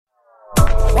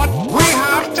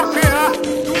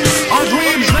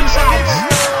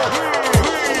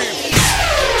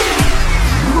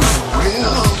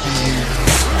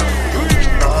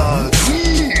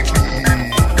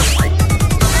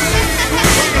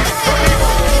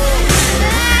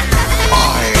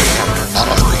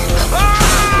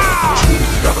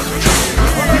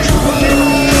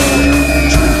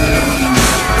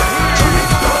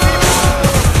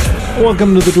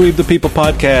Welcome to the Dweeb the People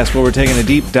podcast, where we're taking a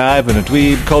deep dive into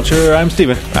dweeb culture. I'm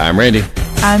Steven. I'm Randy.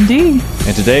 I'm Dee.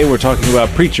 And today we're talking about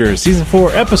Preacher, Season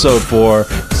 4, Episode 4,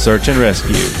 Search and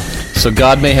Rescue. So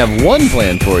God may have one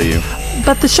plan for you,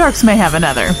 But the sharks may have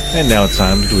another. And now it's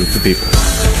time to Dweeb the People.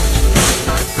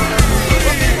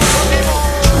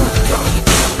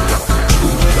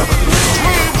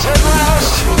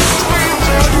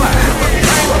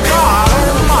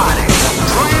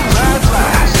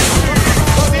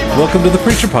 Welcome to the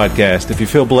Preacher Podcast. If you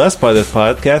feel blessed by this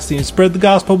podcast, then you spread the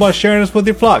gospel by sharing us with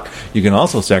your flock. You can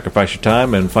also sacrifice your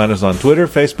time and find us on Twitter,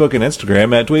 Facebook, and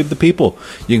Instagram at Dweeb the People.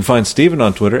 You can find Steven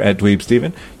on Twitter at Dweeb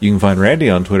Steven. You can find Randy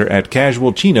on Twitter at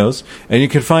Casual Chinos. And you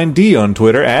can find Dee on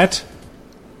Twitter at...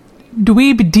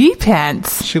 Dweeb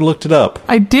D-Pants. She looked it up.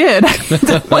 I did. Look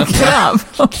it up.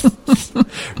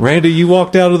 Randy, you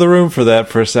walked out of the room for that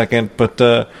for a second,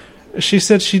 but... she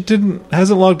said she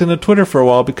hasn't logged into Twitter for a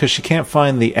while because she can't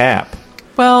find the app.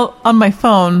 Well, on my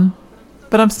phone,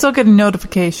 but I'm still getting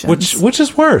notifications. Which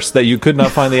is worse, that you could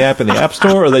not find the app in the App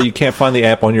Store, or that you can't find the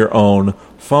app on your own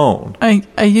phone? I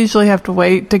usually have to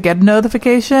wait to get a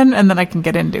notification, and then I can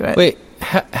get into it. Wait,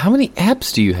 how many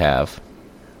apps do you have?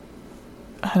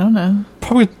 I don't know.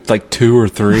 Probably like 2 or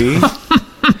 3.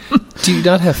 Do you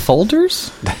not have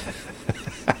folders?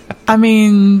 I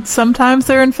mean, sometimes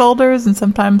they're in folders, and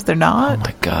sometimes they're Oh not.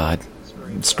 my God.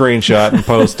 Screenshot and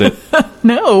post it.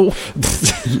 No.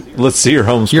 Let's see your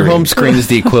home screen. Your home screen is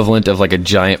the equivalent of like a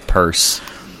giant purse.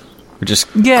 Or just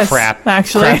Yes, crap.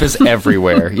 actually. Crap is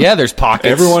everywhere. Yeah, there's pockets,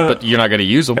 Everyone- but you're not going to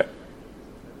use them.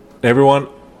 Everyone,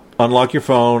 unlock your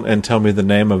phone and tell me the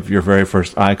name of your very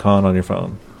first icon on your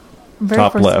phone. Very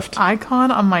Top first left.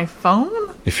 icon on my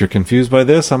phone? If you're confused by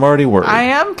this, I'm already worried. I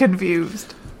am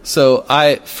confused. So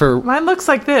Mine looks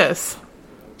like this.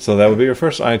 So that would be your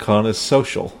first icon is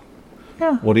social.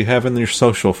 Yeah. What do you have in your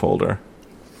social folder?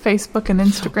 Facebook and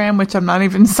Instagram, which I'm not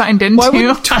even signed into.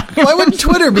 why wouldn't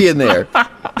Twitter be in there?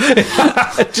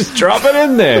 Just drop it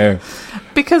in there.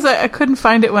 Because I couldn't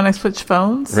find it when I switched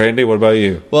phones. Randy, what about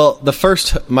you? Well,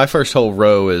 my first whole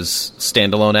row is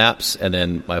standalone apps, and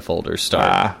then my folders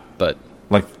start. But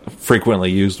Like frequently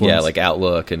used ones? yeah, like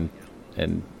Outlook and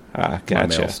my mail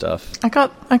Gotcha. stuff. I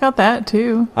got that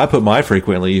too. I put my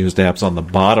frequently used apps on the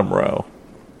bottom row,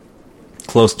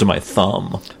 close to my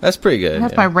thumb. That's pretty good. I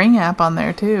have yeah. my Ring app on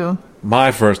there too.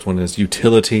 My first one is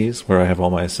utilities, where I have all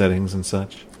my settings and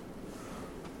such.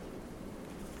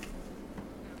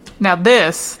 Now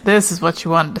this is what you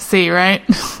wanted to see, right?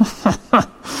 I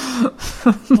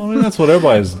mean, that's what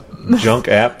everybody's junk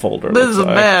app folder This looks is a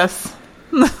like. mess.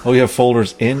 Oh, you have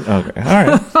folders in? Okay, all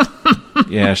right.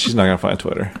 Yeah, she's not going to find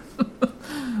Twitter.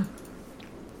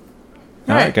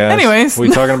 All right, guys. Anyways. We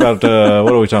talking about,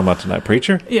 what are we talking about tonight?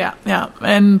 Preacher? Yeah.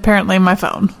 And apparently my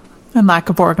phone and lack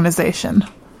of organization.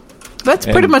 That's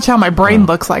pretty much how my brain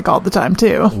looks like all the time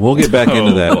too. We'll get back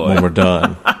into that when we're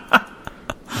done.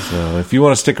 So if you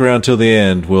want to stick around till the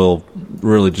end, we'll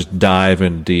really just dive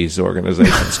into Dee's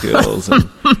organization skills and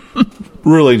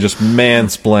really just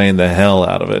mansplain the hell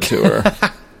out of it to her.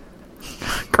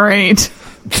 Great.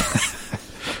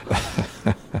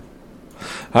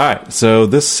 All right, so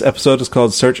this episode is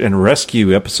called Search and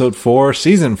Rescue, Episode 4,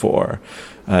 Season 4.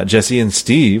 Jesse and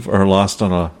Steve are lost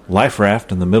on a life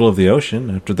raft in the middle of the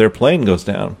ocean after their plane goes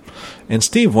down, and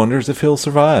Steve wonders if he'll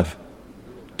survive.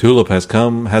 Tulip has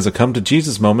a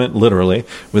come-to-Jesus moment, literally,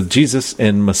 with Jesus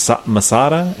in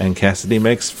Masada, and Cassidy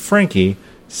makes Frankie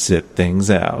sit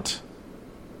things out.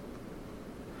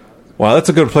 Wow, that's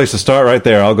a good place to start right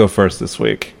there. I'll go first this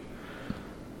week.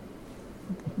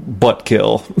 Butt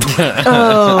kill.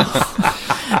 That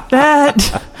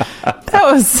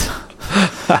was...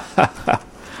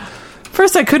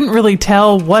 First, I couldn't really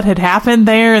tell what had happened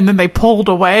there, and then they pulled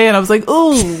away, and I was like,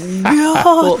 "Oh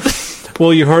God!"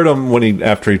 Well, you heard him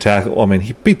after he tackled. I mean,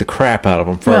 he beat the crap out of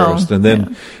him first, and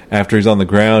then after he's on the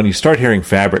ground, you start hearing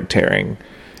fabric tearing,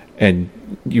 and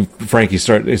Frankie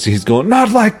he's going,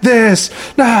 "Not like this,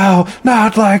 no,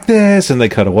 not like this," and they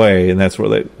cut away, and that's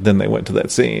where they went to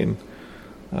that scene.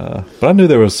 But I knew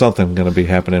there was something going to be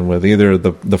happening with either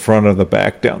the front or the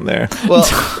back down there. Well,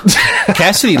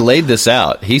 Cassidy laid this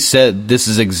out. He said this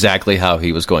is exactly how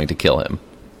he was going to kill him.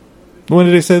 When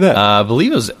did he say that? I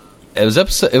believe it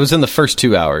was in the first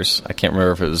 2 hours. I can't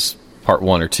remember if it was part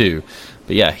 1 or 2.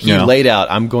 But yeah, he laid out,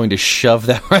 I'm going to shove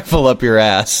that rifle up your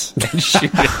ass and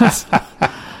shoot it.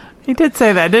 He did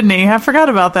say that, didn't he? I forgot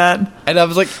about that. And I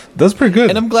was like, that's pretty good.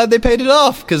 And I'm glad they paid it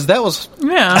off, because that was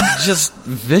just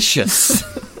vicious.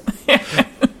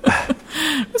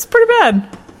 It was pretty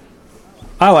bad.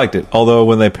 I liked it, although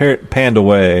when they panned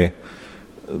away,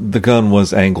 the gun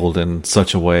was angled in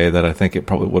such a way that I think it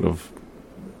probably would have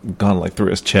gone like through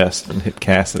his chest and hit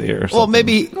Cassidy or something. Well,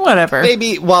 maybe Whatever.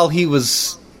 Maybe while he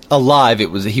was alive,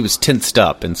 he was tensed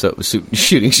up, and so it was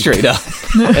shooting straight up.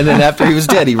 And then after he was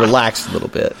dead, he relaxed a little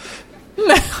bit.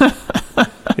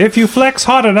 If you flex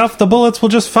hard enough, the bullets will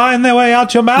just find their way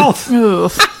out your mouth.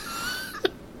 Oof.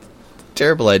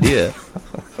 Terrible idea.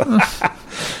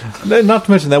 Not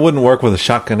to mention that wouldn't work with a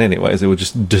shotgun anyways. It would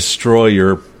just destroy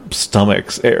your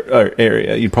stomach's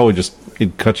area.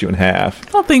 It'd cut you in half.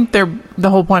 I don't think the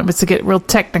whole point was to get real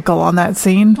technical on that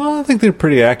scene. Well, I think they're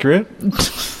pretty accurate.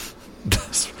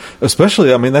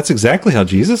 Especially, I mean, that's exactly how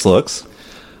Jesus looks.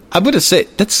 I'm going to say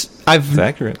It's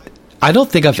accurate. I don't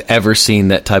think I've ever seen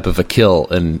that type of a kill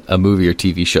in a movie or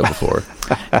TV show before.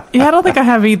 Yeah, I don't think I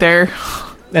have either.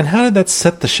 And how did that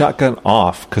set the shotgun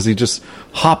off? Because he just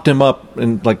hopped him up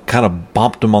and like kind of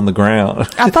bomped him on the ground.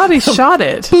 I thought he shot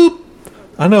it. Boop.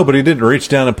 I know, but he didn't reach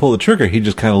down and pull the trigger. He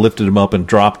just kind of lifted him up and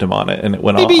dropped him on it, and it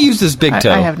went off. Maybe he used his big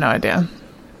toe. I have no idea.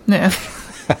 Yeah.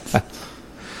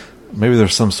 Maybe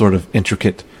there's some sort of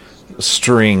intricate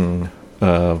string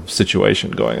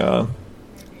situation going on.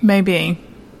 Maybe.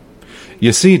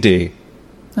 You see, D,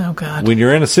 Oh, God. when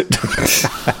you're in a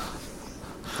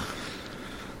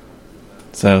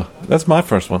So, that's my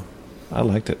first one. I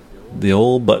liked it. The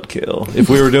old butt kill. If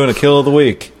we were doing a kill of the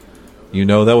week, you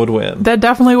know that would win. That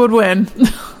definitely would win.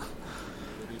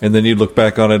 And then you'd look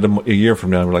back on it a year from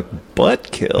now and be like,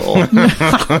 butt kill.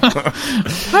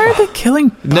 Why are they killing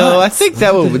butts? No, I think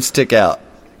that one would stick out.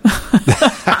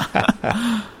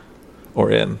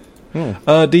 Or in.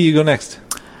 D, you go next.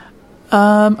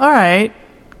 All right.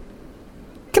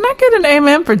 Can I get an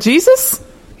amen for Jesus?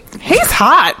 He's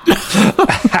hot.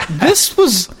 This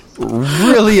was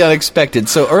really unexpected.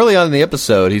 So early on in the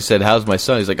episode, he said, "How's my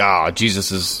son?" He's like,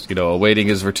 Jesus is, awaiting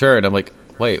his return." I'm like,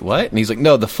 wait, what? And he's like,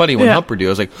 no, the funny one, Humperdew. I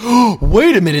was like, oh,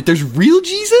 wait a minute, there's real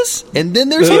Jesus? And then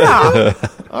there's him.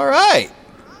 All right.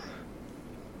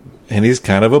 And he's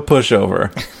kind of a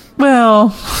pushover.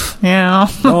 Well, yeah.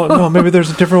 No, maybe there's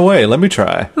a different way. Let me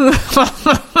try.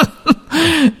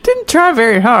 Didn't try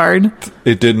very hard.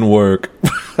 It didn't work.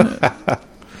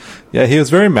 Yeah, he was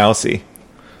very mousy.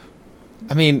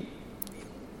 I mean,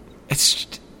 this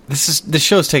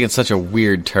show's taken such a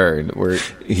weird turn where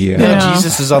Yeah.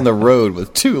 Jesus is on the road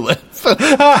with Tulip.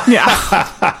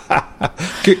 Yeah.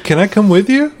 Can I come with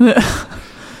you?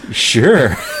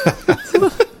 Sure.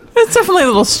 It's definitely a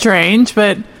little strange,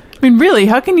 but, I mean, really,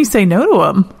 how can you say no to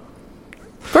him?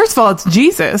 First of all, it's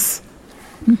Jesus.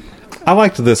 I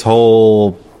liked this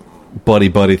whole buddy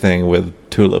thing with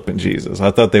Tulip and Jesus.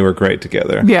 I thought they were great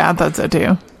together. Yeah, I thought so,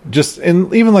 too. Just,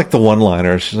 and even like the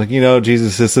one-liners. She's like,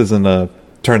 Jesus, this isn't a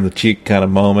turn the cheek kind of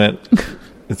moment.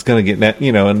 It's going to get,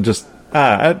 and just,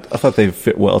 I thought they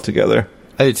fit well together.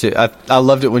 I did too. I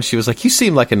loved it when she was like, "You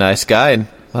seem like a nice guy," and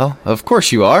well, of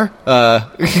course you are,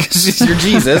 because you're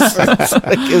Jesus.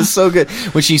 It was so good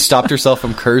when she stopped herself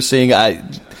from cursing. Yeah.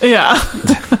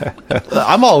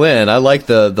 I'm all in. I like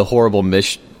the horrible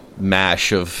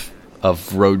mash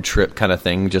of road trip kind of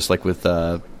thing, just like with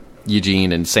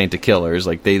Eugene and Santa Killers.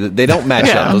 Like they don't match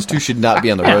up. Those two should not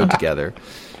be on the road together.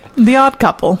 The Odd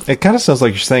Couple. It kind of sounds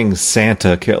like you're saying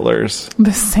Santa Killers.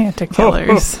 The Santa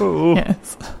Killers.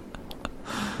 Yes.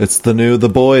 It's the new The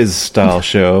Boys style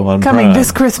show on Coming Prime.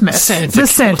 this Christmas. The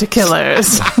Santa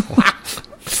Killers.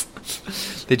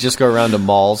 They just go around to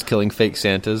malls killing fake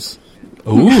Santas,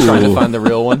 Ooh. trying to find the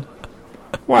real one.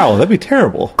 Wow, that'd be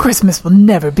terrible. Christmas will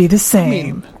never be the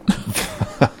same.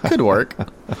 Could work.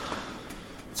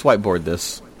 Let's whiteboard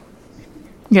this.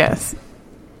 Yes.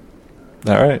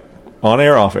 All right. On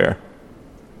air, off air.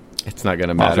 It's not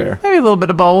going to Off matter. air. Maybe a little bit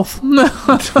of both.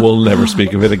 We'll never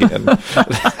speak of it again.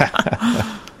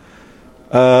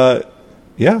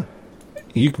 Yeah.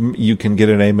 You can get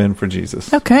an amen for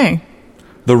Jesus. Okay.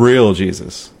 The real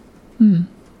Jesus.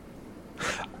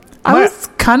 I was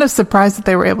kind of surprised that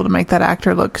they were able to make that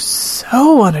actor look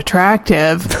so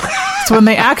unattractive. So when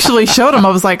they actually showed him, I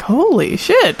was like, holy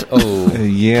shit. Oh,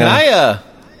 Yeah. Can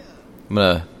I'm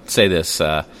going to say this.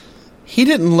 He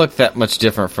didn't look that much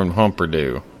different from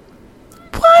Humperdew.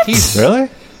 What? Really?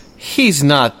 He's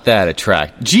not that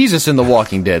attractive. Jesus in The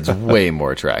Walking Dead's way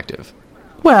more attractive.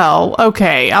 Well,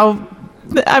 okay.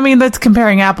 That's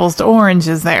comparing apples to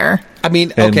oranges there. I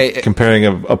mean, And okay, comparing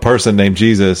a person named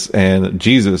Jesus and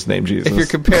Jesus named Jesus. if you're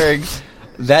comparing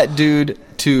that dude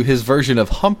to his version of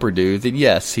Humperdew, then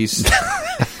yes, he's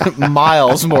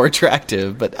miles more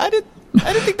attractive. But I didn't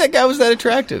think that guy was that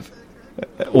attractive.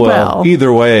 well,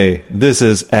 either way, this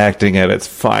is acting at its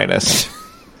finest.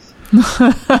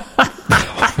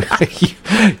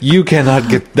 You cannot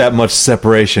get that much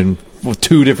separation with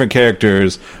two different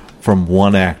characters from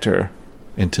one actor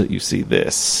until you see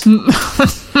this.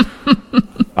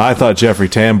 I thought Jeffrey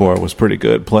Tambor was pretty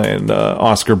good playing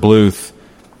Oscar Bluth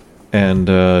and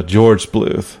George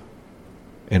Bluth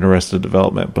in Arrested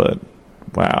Development, but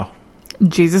wow.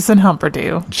 Jesus and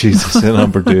Humperdoo. Jesus and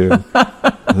Humperdoo.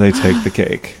 They take the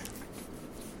cake.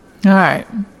 All right.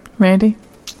 Randy?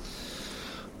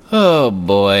 Oh,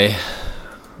 boy.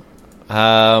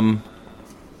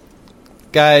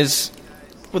 Guys,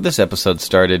 when this episode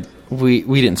started, we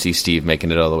didn't see Steve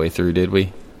making it all the way through, did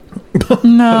we?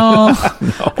 No.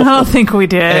 I don't think we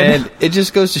did. And it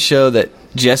just goes to show that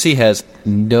Jesse has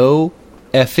no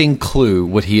effing clue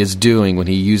what he is doing when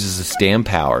he uses his damn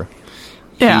power.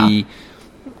 Yeah.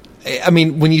 I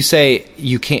mean, when you say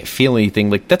you can't feel anything,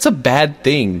 like, that's a bad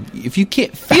thing. If you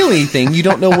can't feel anything, you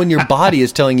don't know when your body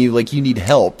is telling you, like, you need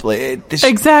help. Like,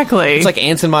 exactly. It's like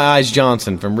Ants in My Eyes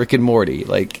Johnson from Rick and Morty.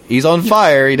 Like, he's on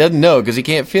fire, he doesn't know because he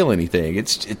can't feel anything.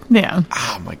 Yeah.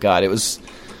 Oh, my God, it was...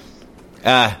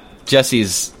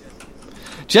 Jesse's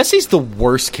the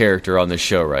worst character on this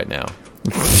show right now.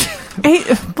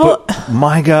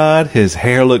 My God, his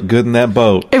hair looked good in that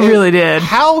boat. It really did.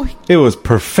 How... It was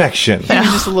perfection. He was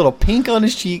just a little pink on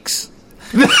his cheeks.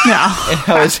 Yeah. And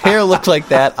how his hair looked like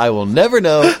that, I will never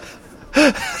know.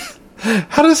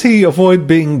 How does he avoid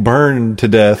being burned to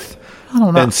death? I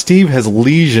don't know. And Steve has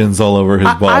lesions all over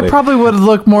his body. I probably would have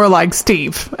looked more like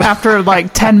Steve after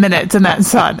like 10 minutes in that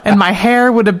sun. And my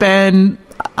hair would have been...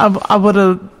 I would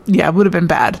have... Yeah, it would have been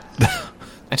bad.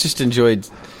 I just enjoyed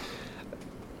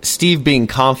Steve being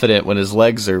confident when his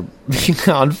legs are being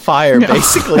on fire,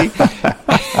 basically.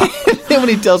 And then when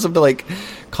he tells him to, like,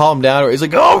 calm down, or he's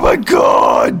like, oh my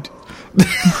God!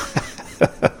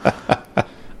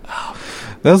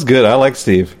 That was good. I like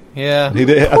Steve. Yeah. He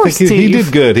did, I think he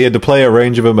did good. He had to play a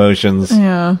range of emotions.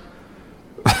 Yeah.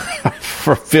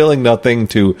 From feeling nothing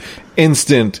to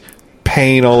instant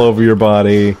pain all over your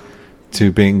body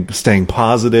to staying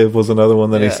positive was another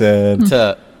one that he said.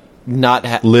 To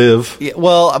not live. Yeah,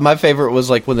 well, my favorite was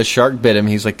like when the shark bit him.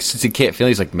 He's like, since he can't feel,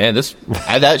 he's like, man,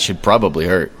 that should probably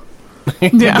hurt.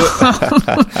 Yeah.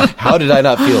 How did I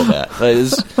not feel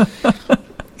that?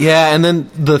 Yeah, and then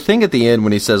the thing at the end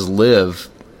when he says live,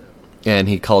 and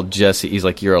he called Jesse, he's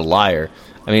like, you're a liar.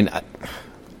 I mean,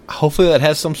 hopefully that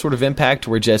has some sort of impact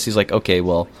where Jesse's like, okay,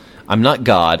 well, I'm not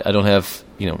God. I don't have,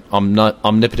 I'm not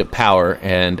omnipotent power,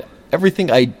 and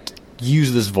everything I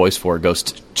use this voice for goes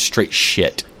to straight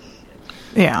shit.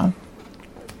 Yeah.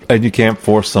 And you can't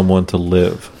force someone to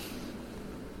live.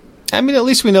 I mean, at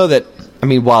least we know that,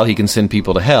 while he can send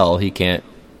people to hell, he can't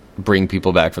bring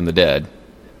people back from the dead.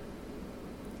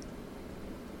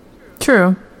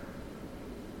 True.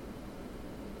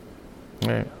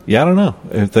 Right. Yeah, I don't know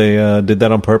if they did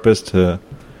that on purpose if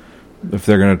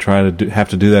they're going to try to have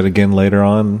to do that again later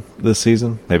on this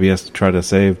season. Maybe he has to try to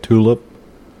save Tulip.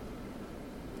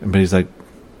 But he's like,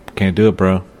 can't do it,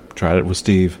 bro. Tried it with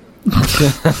Steve.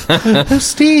 Who's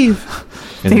Steve?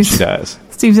 And then she dies.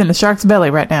 Steve's in the shark's belly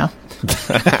right now.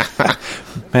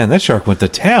 Man, that shark went to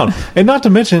town. And not to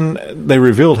mention, they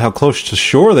revealed how close to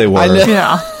shore they were. I know.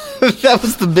 Yeah. That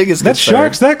was the biggest That concern.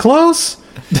 shark's that close?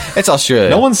 It's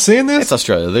Australia. No one's seeing this? It's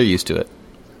Australia. They're used to it.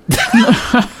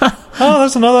 Oh,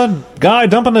 there's another guy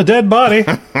dumping a dead body.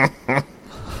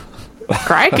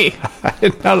 Crikey.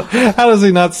 How does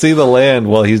he not see the land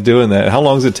while he's doing that? How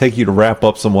long does it take you to wrap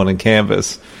up someone in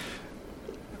canvas?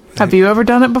 Have you ever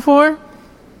done it before?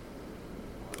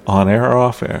 On air or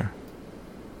off air?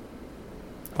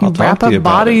 You I'll talk wrap to you up about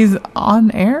bodies it.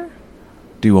 on air?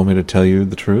 Do you want me to tell you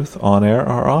the truth? On air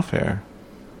or off air?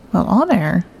 Well, on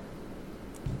air.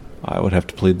 I would have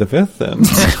to plead the fifth then.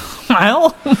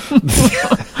 Well,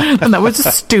 and that was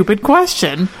a stupid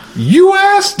question. You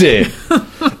asked it!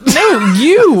 No,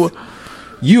 you.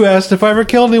 You asked if I ever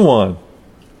killed anyone.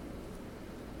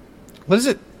 What is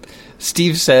it?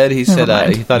 Steve said, he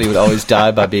said he thought he would always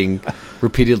die by being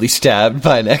repeatedly stabbed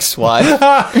by an ex-wife.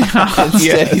 Instead,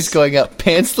 Yes. he's going out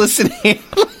pantsless and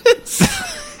handless.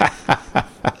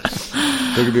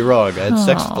 Don't get me wrong, I had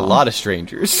sex with a lot of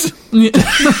strangers.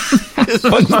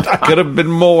 But I could have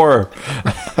been more.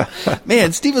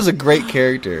 Man, Steve was a great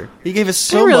character. He gave us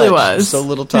so It really much in was. so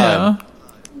little time.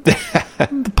 Yeah.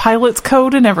 The pilot's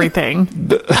code and everything.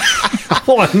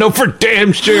 Well, I know for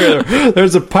damn sure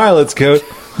there's a pilot's coat.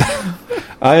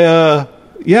 I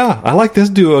like this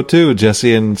duo too,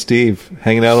 Jesse and Steve,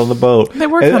 hanging out on the boat. They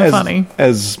were kind of funny.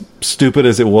 As stupid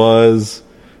as it was,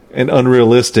 and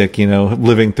unrealistic,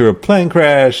 living through a plane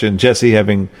crash, and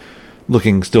Jesse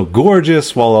looking still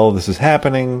gorgeous while all this is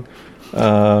happening.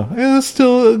 It's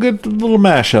still a good little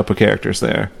mashup of characters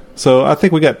there. So I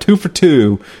think we got 2 for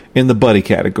 2 in the buddy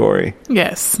category.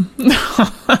 Yes.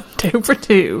 2 for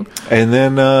 2. And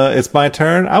then it's my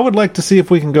turn. I would like to see if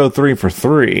we can go 3 for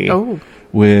 3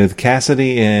 with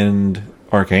Cassidy and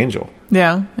Archangel.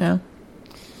 Yeah.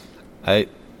 I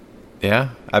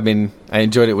mean, I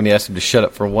enjoyed it when he asked him to shut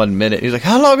up for 1 minute. He's like,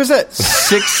 how long is that?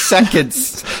 6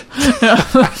 seconds.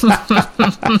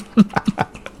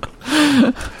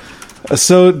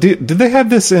 So did they have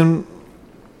this in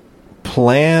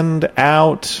planned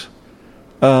out?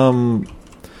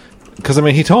 Because I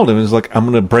mean, he told him, he was like, I'm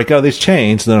going to break out of these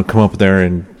chains and then I'll come up there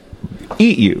and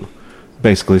eat you,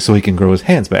 basically, so he can grow his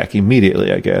hands back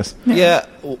immediately, I guess. Yeah,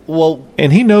 well...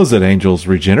 And he knows that angels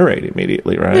regenerate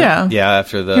immediately, right? Yeah. Yeah,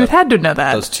 after You would had to know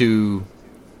that. those 2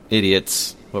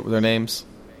 idiots, what were their names?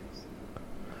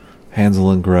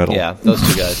 Hansel and Gretel. Yeah, those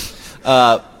 2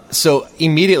 guys. So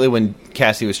immediately when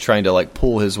Cassie was trying to like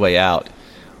pull his way out,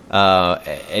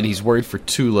 and he's worried for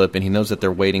Tulip, and he knows that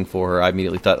they're waiting for her, I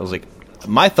immediately thought, I was like,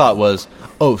 my thought was,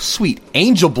 oh sweet,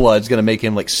 Angel Blood's going to make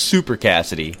him like Super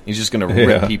Cassidy. He's just going to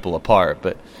rip people apart.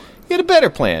 But he had a better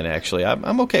plan, actually.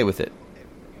 I'm okay with it.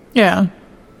 Yeah.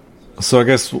 So I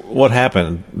guess what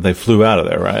happened? They flew out of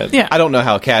there, right? Yeah. I don't know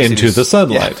how Cassidy Into the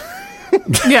sunlight.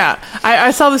 Yeah.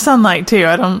 I saw the sunlight too.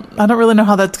 I don't really know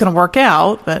how that's going to work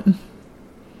out, but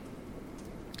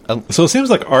So it seems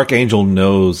like Archangel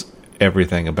knows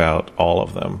everything about all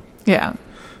of them. yeah.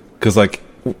 Because, like,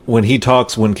 when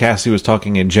Cassie was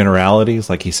talking in generalities,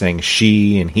 like he's saying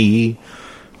she and he,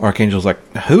 Archangel's like,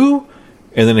 who?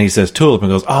 And then he says Tulip and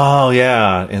goes, oh,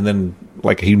 yeah. And then,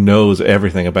 like, he knows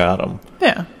everything about them.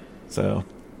 Yeah. So,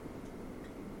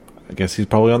 I guess he's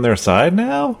probably on their side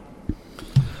now?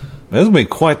 This will be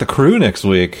quite the crew next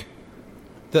week.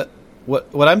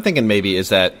 What I'm thinking maybe is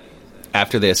that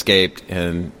after they escaped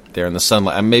and they're in the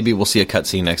sunlight, maybe we'll see a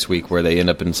cutscene next week where they end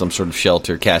up in some sort of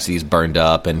shelter. Cassidy's burned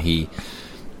up and he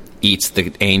eats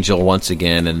the angel once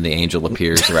again, and the angel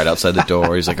appears right outside the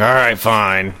door. He's like, all right,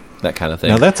 fine. That kind of thing.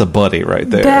 Now that's a buddy right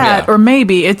there. That, Yeah. or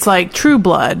maybe it's like True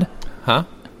Blood, Huh?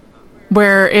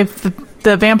 where if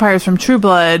the vampires from True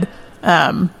Blood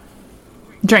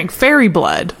drank fairy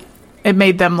blood, it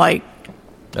made them like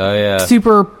Oh, yeah.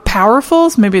 super powerful.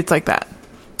 So maybe it's like that.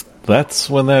 That's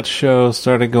when that show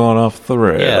started going off the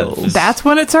rails. Yeah, That's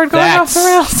when it started going off the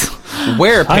rails.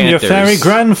 Were I'm your Panthers. fairy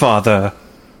grandfather.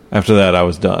 After that, I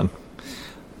was done.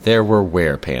 There were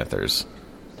Were Panthers.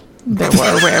 There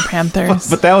were rare panthers.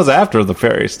 But that was after the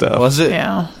fairy stuff. Was it?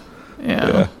 Yeah.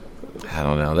 Yeah. I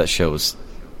don't know. That show was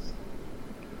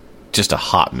just a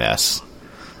hot mess.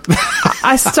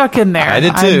 I stuck in there. I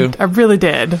did too. I really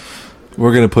did.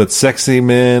 We're going to put sexy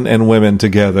men and women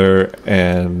together,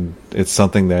 and it's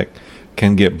something that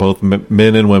can get both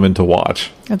men and women to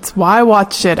watch. That's why I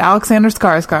watched it. Alexander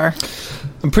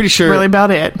Skarsgård. I'm pretty sure. Really about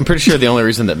it. I'm pretty sure the only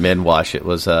reason that men watch it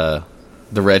was the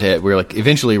redhead. We were like,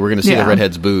 eventually we're going to see Yeah. the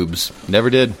redhead's boobs. Never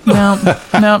did.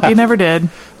 No, you never did.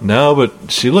 No,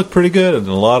 but she looked pretty good in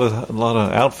a lot of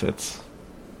outfits.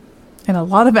 And a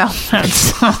lot of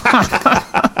outfits.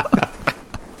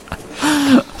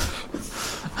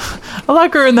 I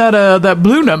like her in that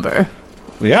blue number.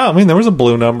 Yeah, I mean, there was a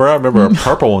blue number. I remember a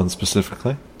purple one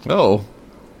specifically. Oh,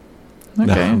 Okay.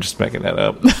 No, I'm just making that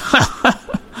up.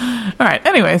 All right.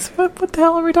 Anyways, what the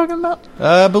hell are we talking about?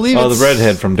 I believe Oh, it's the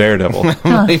redhead from Daredevil.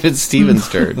 I believe it's Steven's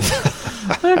turn.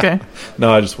 Okay.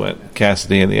 No, I just went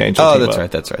Cassidy and the Angel. Oh, team that's up. right.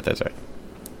 That's right. That's right.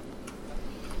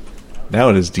 Now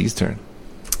it is Dee's turn.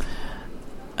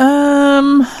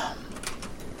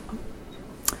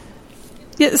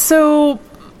 Yeah. So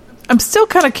I'm still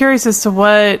kind of curious as to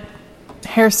what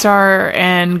Hairstar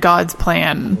and God's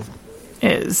plan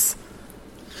is.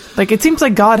 Like, it seems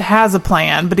like God has a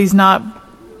plan, but he's not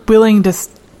willing to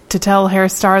tell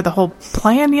Hairstar the whole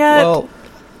plan yet. Well,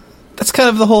 that's kind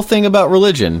of the whole thing about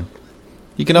religion.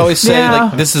 You can always say, Yeah.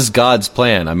 like, this is God's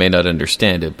plan. I may not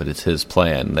understand it, but it's his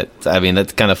plan.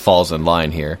 That kind of falls in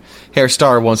line here.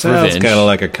 Hairstar wants Sounds revenge. kind of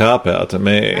like a cop-out to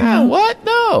me. What?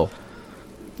 No.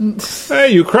 Hey,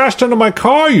 you crashed into my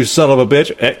car, you son of a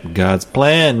bitch. God's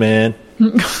plan, man.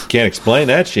 Can't explain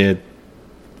that shit.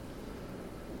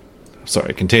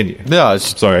 Sorry, continue. No,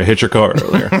 it's Sorry, I hit your car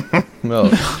earlier.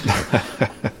 no.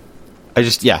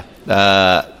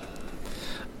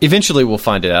 Eventually we'll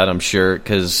find it out, I'm sure,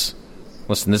 because,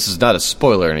 listen, this is not a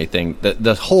spoiler or anything.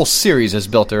 The whole series is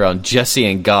built around Jesse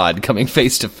and God coming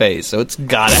face to face, so it's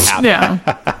gotta happen.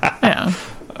 Yeah.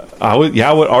 I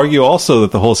would argue also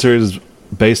that the whole series is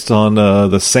based on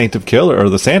the Santa Killers.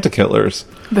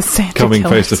 The Santa Coming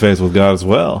Killers. face to face with God as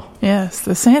well. Yes,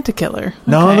 the Santa Killer.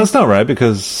 No, Okay. that's not right,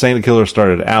 because Santa Killer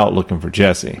started out looking for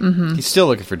Jesse. Mm-hmm. He's still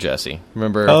looking for Jesse.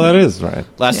 Remember Oh, that is right.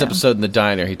 last Yeah. episode in the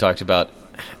diner, he talked about,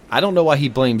 I don't know why he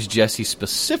blames Jesse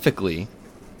specifically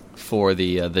for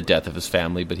the death of his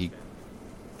family, but he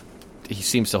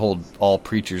seems to hold all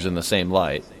preachers in the same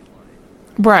light.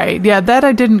 Right, yeah, that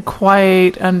I didn't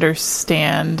quite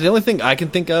understand. The only thing I can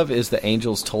think of is the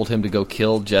angels told him to go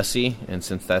kill Jesse, and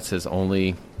since that's his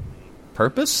only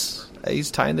purpose,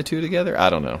 he's tying the two together? I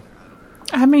don't know.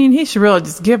 I mean, he should really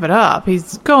just give it up.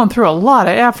 He's going through a lot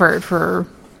of effort for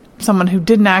someone who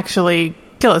didn't actually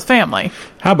kill his family.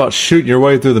 How about shooting your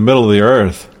way through the middle of the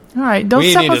earth? All right, don't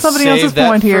We step need on to somebody save else's that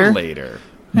point for here. later.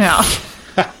 Yeah.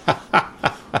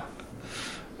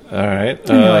 All right.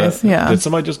 Anyways, yeah. Did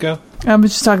somebody just go? I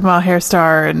was just talking about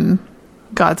Hairstar and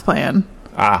God's plan.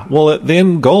 Well, the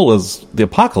end goal is the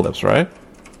apocalypse, right?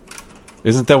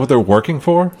 Isn't that what they're working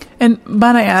for? And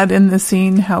might I add in the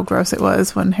scene how gross it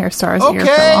was when Hairstar's ear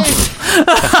fell off.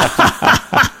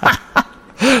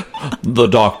 The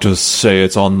doctors say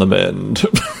it's on the mend.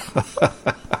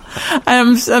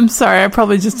 I'm sorry, I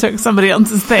probably just took somebody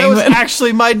else's thing. That was but-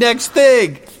 actually my next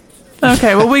thing.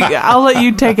 Okay, well, I'll let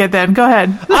you take it then. Go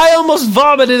ahead. I almost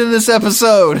vomited in this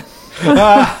episode.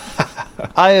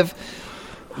 I have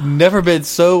never been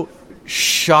so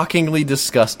shockingly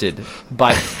disgusted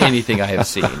by anything I have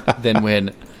seen than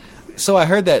when. So I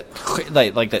heard that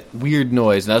like that weird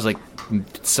noise, and I was like,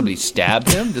 somebody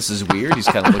stabbed him. This is weird. He's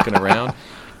kind of looking around,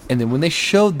 and then when they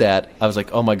showed that, I was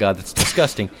like, oh my god, that's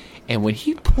disgusting. And when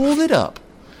he pulled it up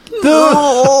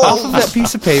off of that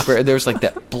piece of paper, and there was like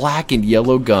that black and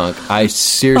yellow gunk, I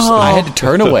seriously, I had to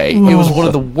turn away. It was one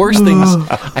of the worst things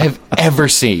I have ever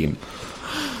seen.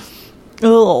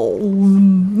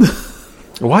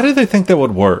 Why did they think that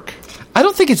would work? I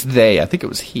don't think it's they. I think it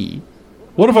was he.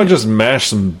 What if I just mash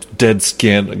some dead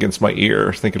skin against my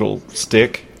ear? Think it'll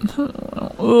stick?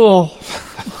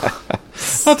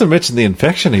 Not to mention the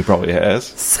infection he probably has.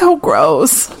 So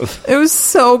gross. It was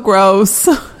so gross.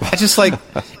 I just like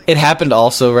it happened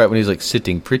also right when he was like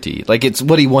sitting pretty. Like it's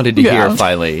what he wanted to hear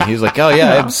finally. He was like, "Oh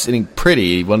yeah, I'm sitting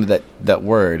pretty." He wanted that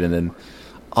word, and then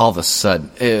all of a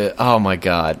sudden, oh my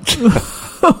god.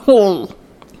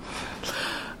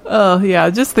 Yeah,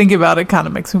 just thinking about it kind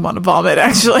of makes me want to vomit,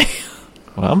 actually.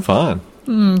 Well, I'm fine.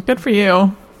 Good for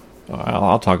you.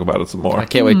 I'll talk about it some more. I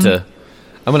can't wait to.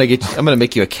 I'm gonna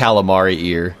make you a calamari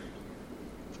ear.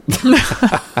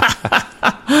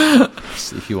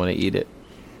 See if you want to eat it.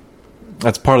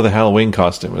 That's part of the Halloween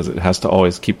costume, is it has to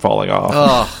always keep falling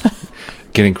off.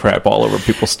 Getting crap all over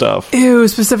people's stuff. Ew,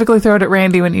 specifically throw it at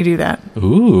Randy when you do that.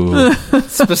 Ooh.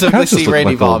 Specifically, That's just see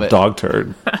Randy like a little vomit. dog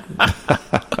turd.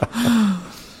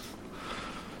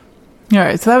 All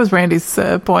right, so that was Randy's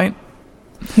point.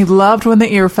 He loved when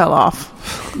the ear fell off.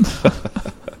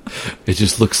 It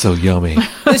just looks so yummy.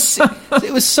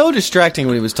 It was so distracting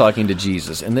when he was talking to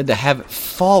Jesus, and then to have it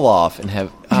fall off and have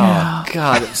oh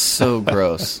god, it's so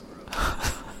gross.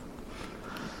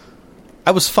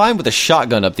 I was fine with a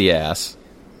shotgun up the ass.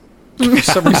 For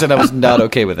some reason, I was not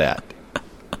okay with that.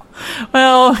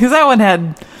 Well, because that one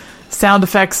had sound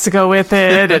effects to go with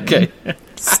it, and Okay.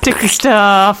 sticky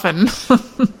stuff, and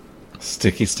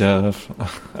Sticky stuff.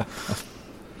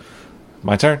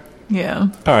 My turn? yeah,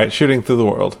 All right, shooting through the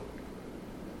world.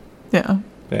 yeah.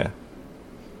 Yeah.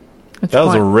 That's That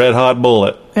was a fine. red hot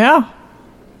bullet. Yeah.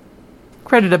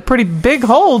 Created a pretty big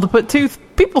hole to put two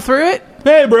people through it.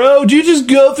 Hey, bro, did you just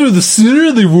go through the center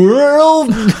of the world?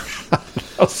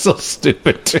 That was so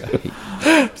stupid, too.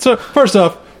 So, first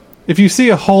off, if you see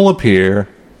a hole appear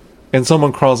and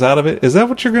someone crawls out of it, is that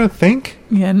what you're going to think?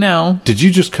 Yeah, no. Did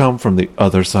you just come from the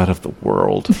other side of the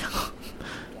world?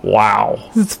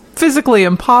 Wow. It's physically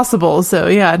impossible, so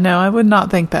yeah, no, I would not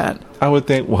think that. I would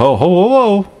think,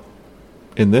 whoa.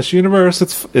 In this universe,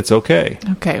 it's okay.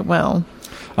 Okay, well,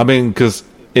 I mean, because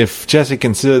if Jesse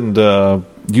can send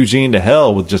Eugene to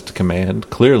hell with just a command,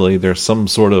 clearly there's some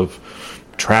sort of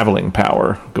traveling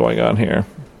power going on here.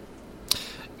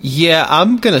 Yeah,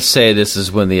 I'm gonna say this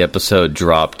is when the episode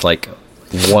dropped like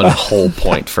one whole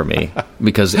point for me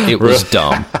because it was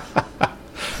dumb.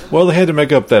 Well, they had to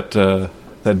make up that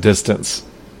distance.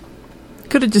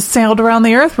 could have just sailed around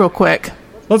the earth real quick.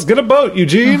 Let's get a boat,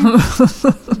 Eugene.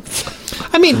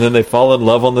 I mean, And then they fall in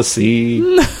love on the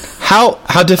sea.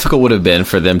 how difficult would it have been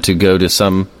for them to go to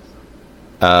some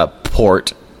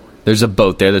port? There's a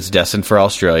boat there that's destined for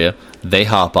Australia. They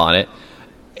hop on it.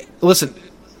 Listen,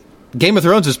 Game of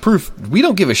Thrones is proof we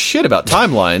don't give a shit about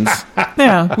timelines.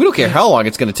 Yeah. We don't care how long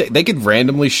it's going to take. They could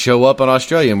randomly show up on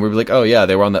Australia and we'd be like, oh yeah,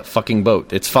 they were on that fucking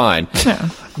boat. It's fine. Yeah.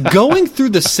 Going through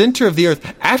the center of the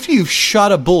earth after you've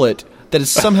shot a bullet that is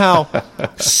somehow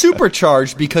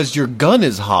supercharged because your gun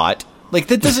is hot, like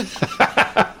that doesn't...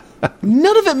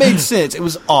 None of it made sense. It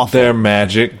was awful. They're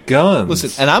magic guns.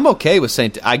 Listen, and I'm okay with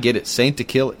I get it. Santa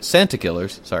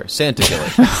Killers. Sorry, Santa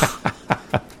Killers.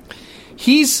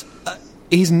 He's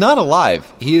not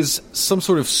alive. He is some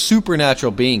sort of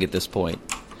supernatural being at this point.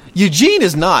 Eugene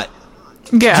is not.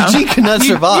 Yeah. Eugene could not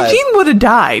survive. Eugene would have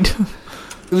died.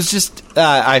 It was just,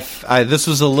 this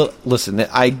was a little, listen,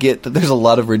 I get that there's a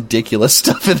lot of ridiculous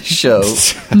stuff in the show.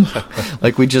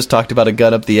 Like we just talked about a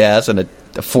gun up the ass and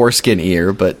a foreskin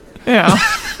ear, but Yeah.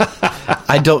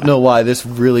 I don't know why this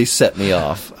really set me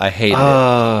off. I hate it.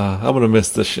 I'm going to miss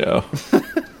this show.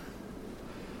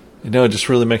 It just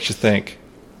really makes you think.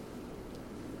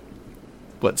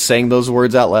 What, saying those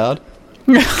words out loud?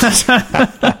 Yeah,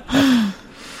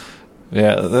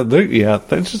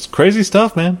 that's just crazy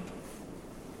stuff, man.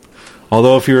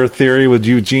 Although if your theory with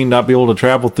Eugene not be able to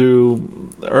travel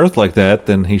through Earth like that,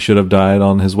 then he should have died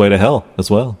on his way to hell as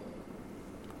well.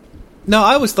 No,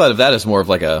 I always thought of that as more of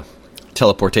like a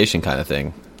teleportation kind of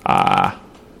thing.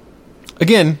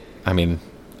 Again, I mean,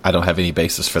 I don't have any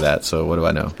basis for that, so what do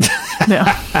I know?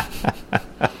 Yeah.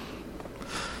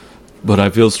 But I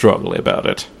feel strongly about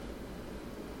it.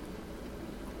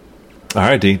 All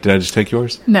right, Dee, did I just take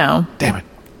yours? No. Damn it.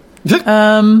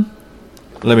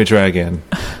 Let me try again.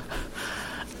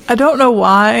 I don't know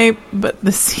why, but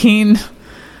the scene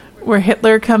where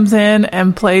Hitler comes in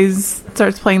and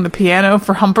starts playing the piano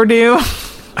for Humperdoo.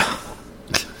 I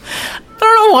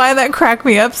don't know why that cracked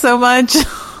me up so much.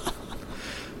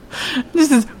 Just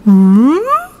this.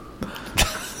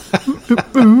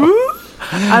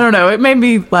 I don't know. It made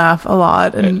me laugh a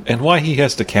lot, and why he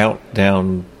has to count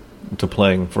down to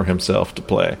playing for himself to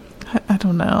play. I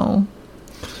don't know.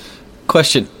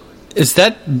 Question: is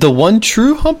that the one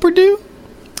true Humperdoo?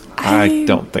 I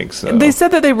don't think so. They said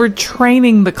that they were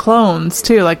training the clones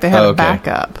too, like they had a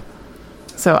backup.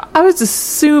 So I was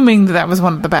assuming that was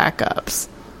one of the backups.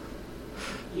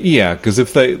 Yeah, because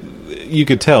you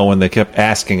could tell when they kept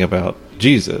asking about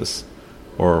Jesus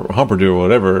or Humperdoo or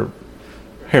whatever,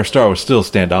 Herr Starr was still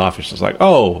standoffish. It's like,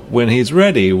 oh, when he's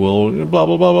ready, we'll blah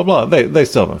blah blah blah blah. They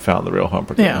still haven't found the real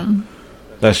Humperdoo. Yeah,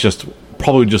 that's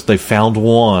probably just they found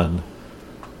one,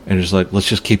 and just like, let's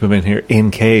just keep him in here in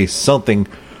case something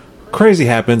crazy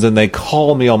happens and they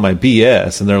call me on my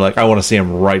BS and they're like, I want to see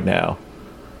him right now.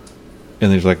 And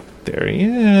they're like, there he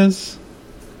is.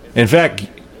 In fact,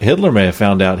 Hitler may have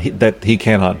found out that he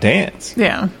cannot dance.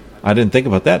 Yeah. I didn't think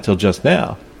about that till just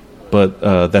now. But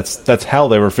that's how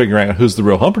they were figuring out who's the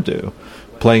real Humperdoo.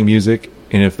 Playing music,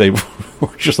 and if they were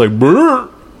just like, brr,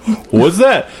 what's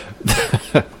that?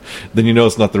 Then you know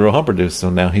it's not the real Humperdoo, so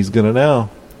now he's going to know.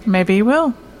 Maybe he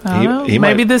will. I don't know. He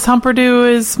Maybe might. this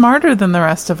Humperdoo is smarter than the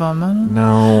rest of them.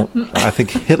 No, I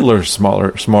think Hitler's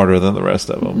smarter than the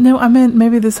rest of them. No, I meant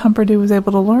maybe this Humperdoo was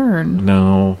able to learn.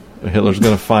 No, Hitler's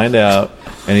going to find out,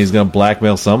 and he's going to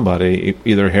blackmail somebody.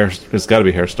 It's got to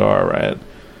be Herr Starr, right?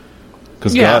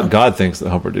 Because God thinks that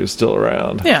Humperdoo's still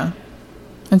around. Yeah,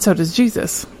 and so does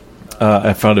Jesus.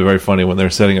 I found it very funny when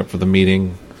they're setting up for the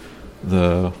meeting.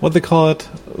 What'd they call it?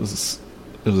 It was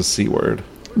a C word.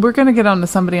 We're going to get on to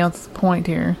somebody else's point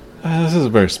here. This is a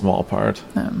very small part.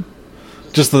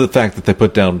 Just the fact that they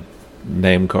put down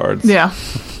name cards. Yeah.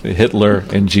 Hitler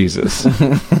and Jesus.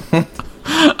 The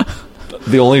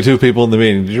only two people in the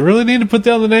meeting. Did you really need to put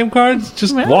down the name cards?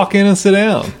 Just walk in and sit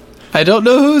down. I don't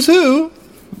know who's who.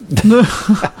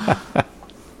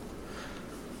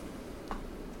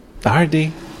 All right,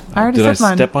 D. I already Did said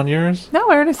mine. Step on yours? No,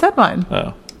 I already said mine.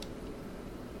 Oh.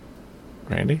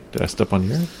 Randy, did I step on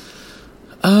yours?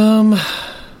 I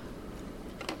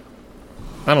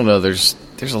don't know. There's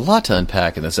a lot to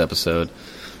unpack in this episode.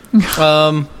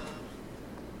 I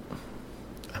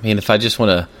mean, if I just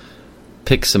want to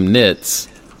pick some nits.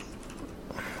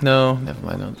 No, never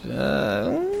mind.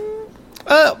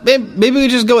 Maybe we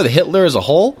just go with Hitler as a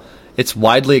whole. It's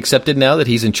widely accepted now that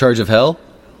he's in charge of hell.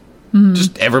 Mm-hmm.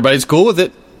 Just everybody's cool with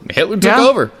it. Hitler took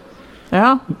over.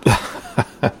 Yeah.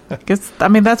 I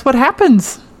mean, that's what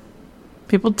happens.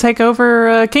 People take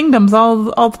over kingdoms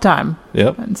all the time.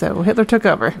 Yep. And so Hitler took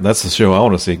over. That's the show I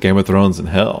want to see, Game of Thrones in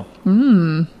hell.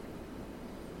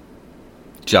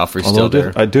 Joffrey's still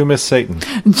there. I do miss Satan.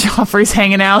 Joffrey's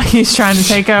hanging out. He's trying to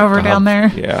take over down there.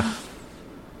 Yeah.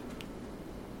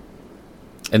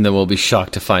 And then we'll be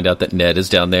shocked to find out that Ned is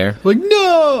down there. Like,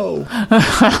 no!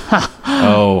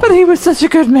 Oh. But he was such a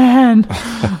good man.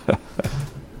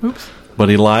 Oops. But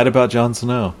he lied about Jon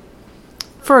Snow.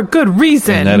 For a good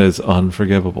reason. And that is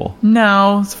unforgivable.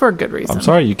 No, it's for a good reason. I'm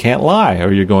sorry, you can't lie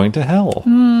or you're going to hell.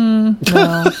 No.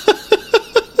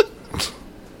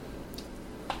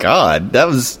 God,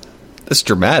 that's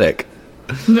dramatic.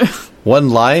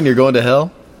 One line, you're going to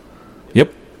hell?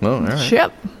 Yep. Well, all right.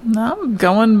 Shit. I'm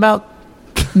going about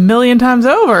a million times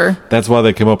over. That's why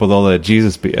they came up with all that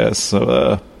Jesus BS,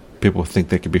 so people think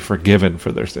they could be forgiven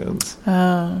for their sins.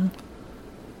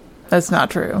 That's not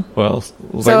true. Well, it's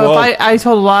So if I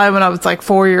told a lie when I was like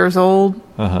 4 years old,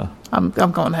 uh-huh. I'm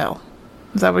going to hell.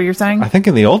 Is that what you're saying? I think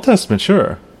in the Old Testament,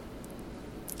 sure.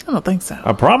 I don't think so.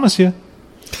 I promise you.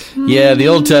 Yeah, the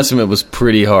Old Testament was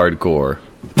pretty hardcore.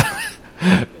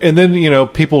 And then,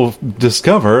 people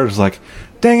discover, it's like,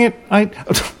 dang it,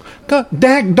 God,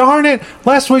 darn it,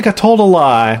 last week I told a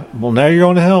lie. Well, now you're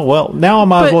going to hell? Well, now I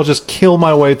might as well just kill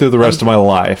my way through the rest of my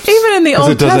life. Even in the Old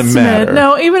it doesn't Testament,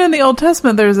 matter. even in the Old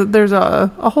Testament, there's a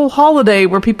whole holiday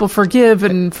where people forgive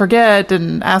and forget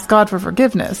and ask God for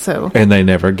forgiveness. So, And they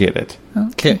never get it.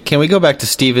 Can we go back to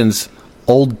Stephen's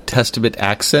Old Testament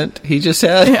accent he just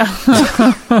had? yeah.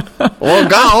 Well,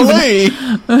 golly!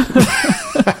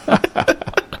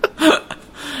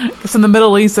 Guess in the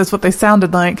Middle East, that's what they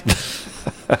sounded like.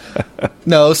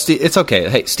 No, it's okay.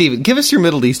 Hey, Stephen, give us your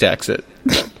Middle East accent.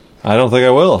 I don't think I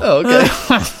will. Oh, okay.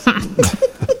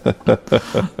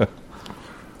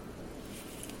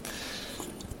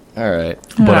 All right.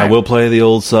 But I will play the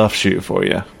old soft shoe for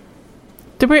you.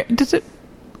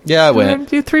 Yeah, I Did we went.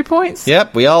 do 3 points?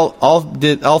 Yep, we all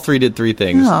three did 3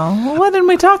 things. Oh, well, what didn't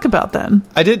we talk about then?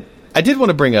 I did want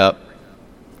to bring up,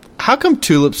 how come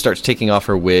Tulip starts taking off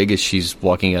her wig as she's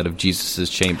walking out of Jesus'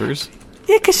 chambers?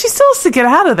 Yeah, because she still has to get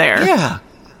out of there. Yeah.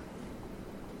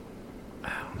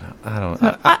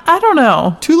 I don't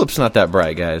know. Tulip's not that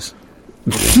bright, guys.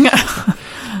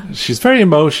 She's very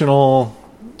emotional.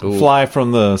 Ooh. Fly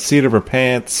from the seat of her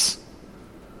pants.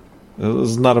 That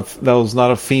was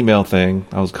not a female thing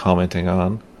I was commenting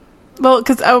on. Well,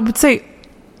 because I would say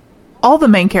all the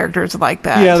main characters are like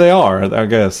that. Yeah, they are, I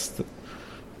guess.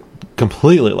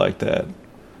 Completely like that.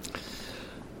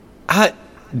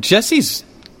 Jesse's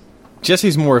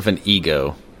more of an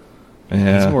ego.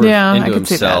 Yeah. He's more Yeah, into I could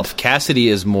see himself. that. Cassidy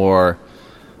is more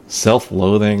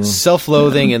Self-loathing.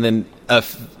 self-loathing, and then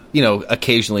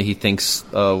occasionally he thinks,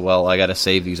 "Oh, well, I got to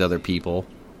save these other people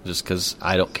just because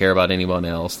I don't care about anyone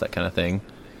else." That kind of thing.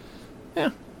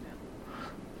 Yeah.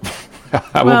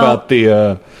 How about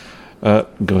the...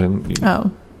 go ahead.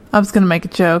 Oh, I was going to make a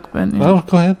joke, but Oh,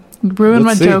 go ahead. ruin my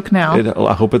Let's see. joke now.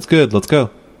 I hope it's good. Let's go.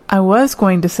 I was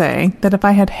going to say that if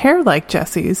I had hair like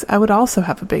Jesse's, I would also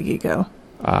have a big ego.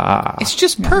 It's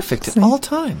just perfect at all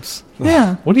times.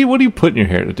 Yeah. What do you put in your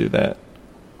hair to do that?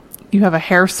 You have a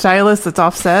hairstylist that's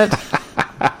offset?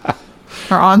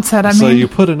 Or onset, I mean? So you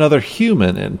put another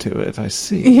human into it. I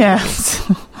see. Yes.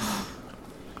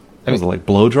 Was it like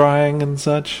blow drying and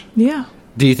such? Yeah.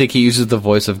 Do you think he uses the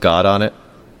voice of God on it?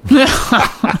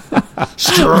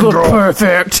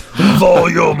 Perfect.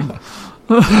 Volume.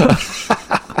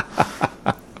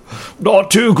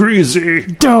 Not too greasy.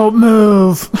 Don't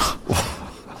move.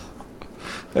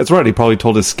 That's right. He probably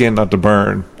told his skin not to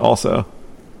burn. Also.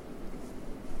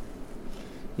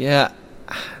 Yeah.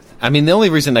 I mean, the only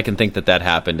reason I can think that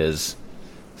happened is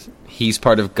he's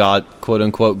part of God, quote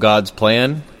unquote, God's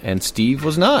plan, and Steve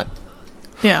was not.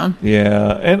 Yeah.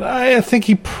 Yeah, and I think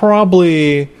he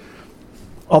probably,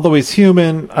 although he's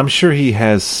human, I'm sure he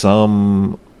has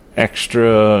some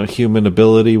extra human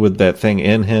ability with that thing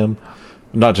in him.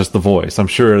 Not just the voice. I'm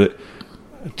sure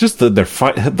just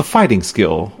the fighting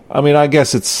skill. I mean, I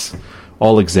guess it's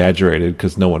all exaggerated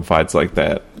because no one fights like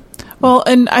that. Well,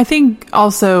 and I think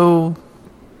also,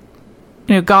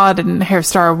 God and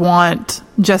Hairstar want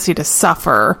Jesse to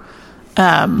suffer,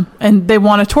 and they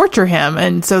want to torture him,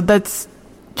 and so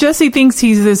Jesse thinks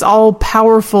he's this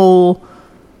all-powerful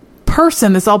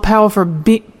person, this all-powerful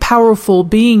powerful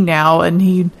being now, and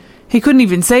he couldn't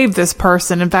even save this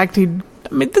person. In fact,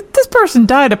 this person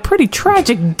died a pretty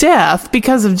tragic death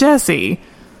because of Jesse.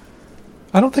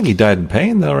 I don't think he died in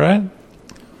pain, though, right?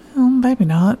 Oh, maybe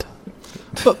not.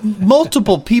 But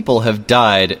multiple people have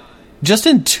died just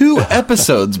in 2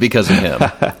 episodes because of him.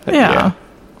 Yeah.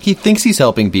 He thinks he's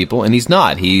helping people, and he's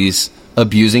not. He's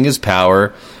abusing his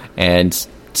power and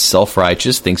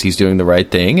self-righteous, thinks he's doing the right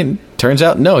thing, and turns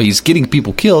out, no, he's getting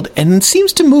people killed, and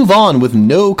seems to move on with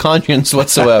no conscience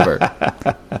whatsoever.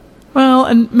 Well,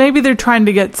 and maybe they're trying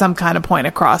to get some kind of point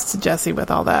across to Jesse with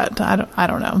all that. I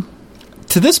don't know.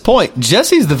 To this point,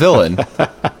 Jesse's the villain.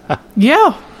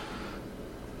 Yeah.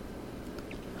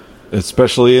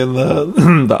 Especially in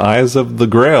the eyes of the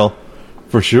Grail,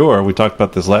 for sure. We talked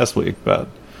about this last week, about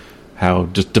how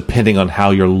just depending on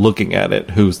how you're looking at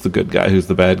it, who's the good guy, who's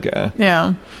the bad guy.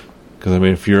 Yeah. Because, I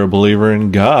mean, if you're a believer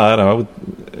in God, I would,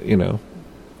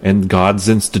 and God's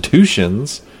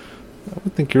institutions, I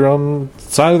would think you're on the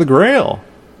side of the Grail.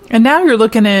 And now you're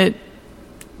looking at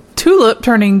Tulip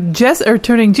turning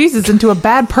Jesus into a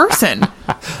bad person.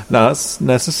 Not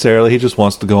necessarily. He just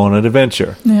wants to go on an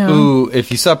adventure. Yeah. Ooh,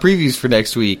 if you saw previews for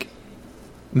next week,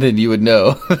 then you would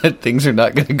know that things are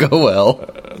not going to go well.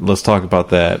 Let's talk about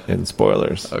that in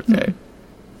spoilers. Okay.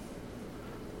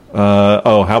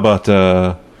 How about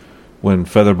when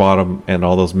Featherbottom and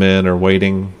all those men are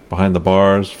waiting behind the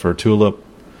bars for Tulip,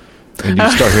 and you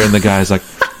start hearing the guys like,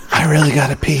 "I really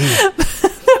gotta pee."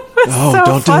 Oh, so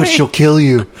don't funny. do it, she'll kill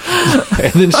you.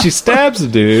 And then she stabs the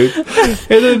dude. And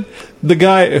then the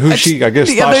guy who she, I guess,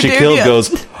 the thought other she dude, killed yeah.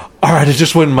 goes, "All right, it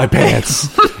just went in my pants."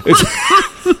 It's,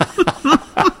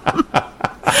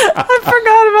 I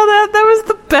forgot about that. That was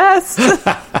the best.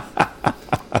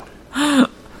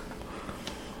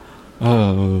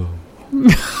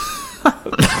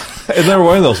 and they're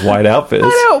wearing those white outfits. I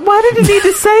know. Why did he need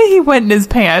to say he went in his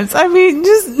pants? I mean,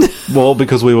 just... Well,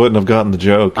 because we wouldn't have gotten the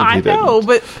joke. If I he didn't. know,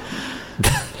 but...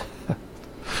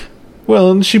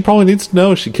 Well, and she probably needs to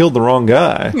know she killed the wrong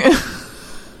guy.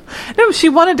 No, she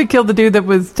wanted to kill the dude that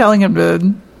was telling him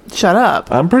to shut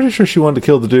up. I'm pretty sure she wanted to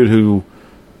kill the dude who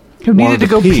Who needed to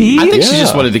go pee? I think she Yeah.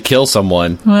 just wanted to kill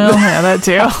someone. Well, yeah, that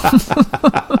too.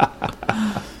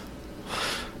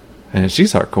 And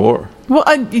she's hardcore. Well,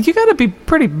 you got to be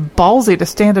pretty ballsy to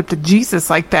stand up to Jesus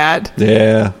like that.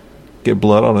 Yeah. Get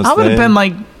blood on his I would have thing. been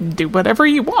like, do whatever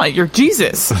you want. You're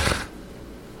Jesus.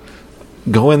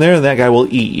 Go in there and that guy will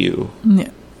eat you. Yeah.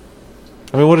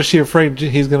 I mean, what is she afraid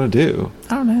he's going to do?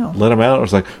 I don't know. Let him out? Or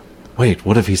it's like, wait,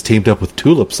 what if he's teamed up with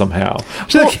Tulip somehow?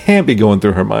 That can't be going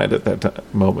through her mind at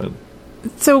that moment.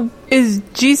 So is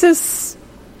Jesus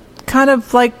kind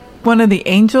of like one of the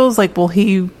angels? Like,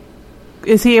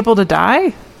 is he able to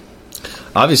die?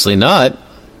 Obviously not.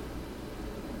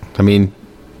 I mean,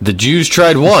 the Jews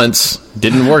tried once,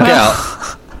 didn't work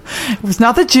out. It was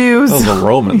not the Jews. Those are the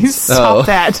Romans. You stop Oh.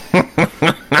 that.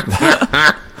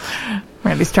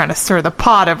 Randy's trying to stir the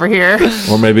pot over here.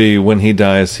 Or maybe when he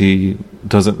dies, he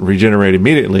doesn't regenerate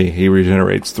immediately. He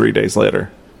regenerates 3 days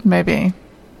later. Maybe.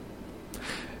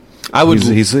 I would,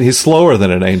 He's slower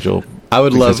than an angel. I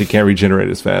would because love, he can't regenerate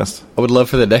as fast. I would love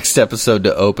for the next episode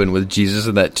to open with Jesus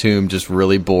in that tomb, just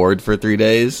really bored for 3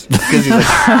 days. Because he's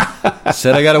like,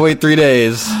 said I gotta wait 3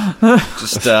 days.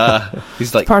 Just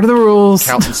he's like Part of the rules.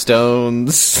 counting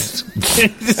stones.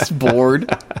 Just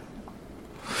bored.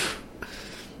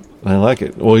 I like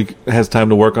it. Well, he has time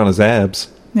to work on his abs.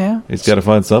 Yeah. He's got to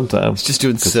find some time. Just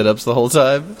doing sit-ups the whole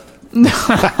time.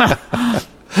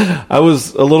 I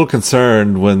was a little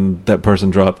concerned when that person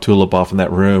dropped Tulip off in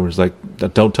that room. It's like,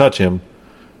 don't touch him.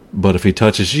 But if he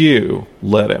touches you,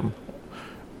 let him.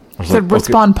 I was Said like,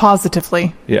 respond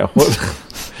positively. Yeah.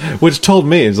 Which told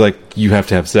me, it's like, you have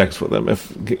to have sex with him.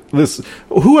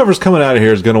 Whoever's coming out of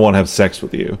here is going to want to have sex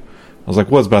with you. I was like,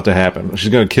 what's about to happen?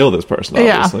 She's going to kill this person,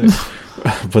 obviously.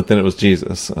 Yeah. But then it was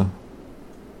Jesus. So.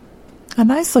 A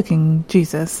nice looking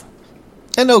Jesus.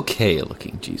 An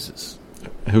okay-looking Jesus.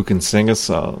 Who can sing a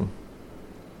song.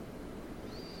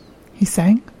 He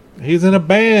sang? He's in a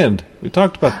band. We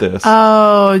talked about this.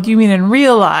 Oh, you mean in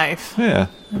real life? Yeah.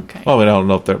 Okay. Well, I mean, I don't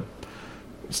know if they're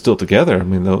still together. I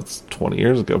mean, that was 20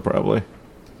 years ago, probably.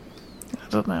 I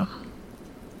don't know.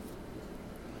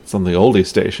 It's on the oldie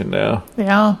station now.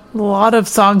 Yeah, a lot of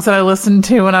songs that I listened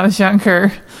to when I was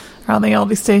younger are on the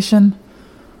oldie station.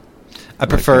 I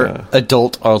prefer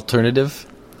adult alternative.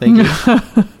 Thank you.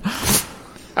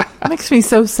 It makes me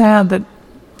so sad that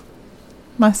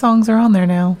my songs are on there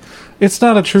now. It's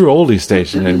not a true oldie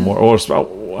station anymore. Or I'm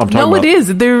talking No, about, it is.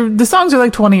 The songs are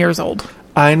like 20 years old.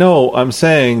 I know. I'm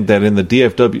saying that in the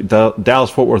DFW,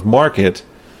 Dallas-Fort Worth market,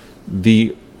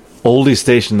 the oldie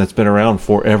station that's been around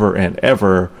forever and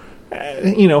ever,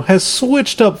 has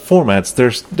switched up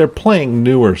formats. They're playing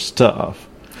newer stuff.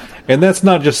 And that's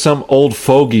not just some old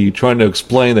fogey trying to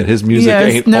explain that his music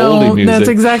ain't oldie music. That's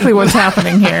exactly what's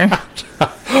happening here.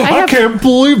 I can't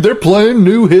believe they're playing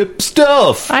new hip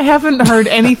stuff. I haven't heard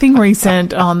anything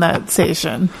recent on that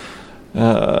station.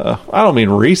 I don't mean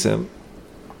recent.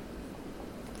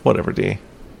 Whatever, D.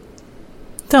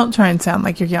 Don't try and sound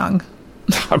like you're young.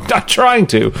 I'm not trying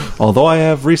to. Although I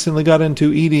have recently got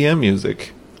into EDM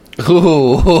music.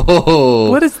 Ooh.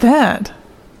 What is that?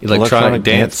 Electronic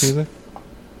dance. music?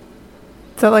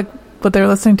 Is that like what they were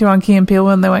listening to on Key and Peele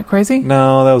when they went crazy?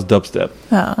 No, that was dubstep.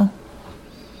 Oh.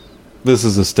 This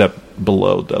is a step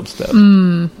below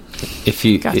dubstep. If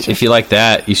you like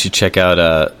that, you should check out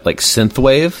like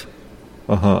synthwave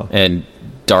and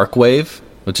darkwave,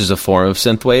 which is a form of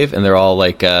synthwave, and they're all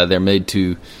like they're made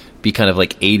to be kind of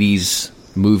like 80s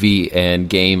movie and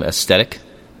game aesthetic.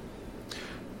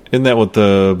 Isn't that what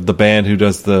the band who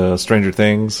does the Stranger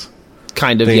Things?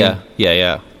 Kind of, thing?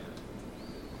 yeah.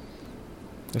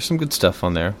 There's some good stuff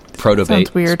on there. Proto bait.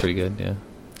 Sounds weird. It's pretty good, yeah.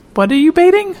 What are you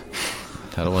baiting?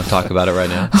 I don't want to talk about it right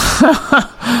now.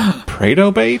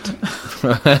 Prado bait?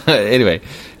 Anyway,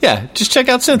 yeah, just check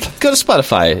out Synth. Go to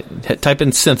Spotify. Type in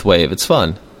Synthwave. It's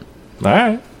fun. All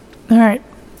right. All right.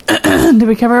 Did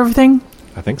we cover everything?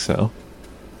 I think so.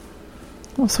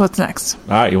 Well, so what's next?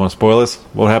 All right, you want to spoil this?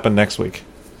 What happened next week?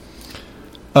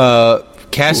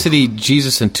 Cassidy,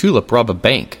 Jesus, and Tulip rob a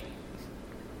bank.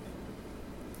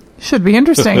 Should be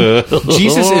interesting.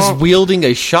 Jesus is wielding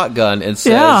a shotgun and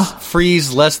says, Yeah.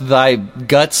 "Freeze lest thy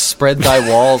guts spread thy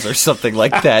walls," or something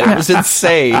like that. It was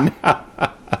insane.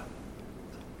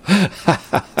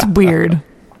 It's weird.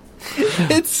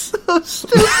 It's so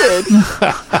stupid.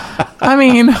 I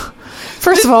mean,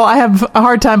 first of all, I have a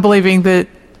hard time believing that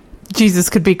Jesus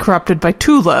could be corrupted by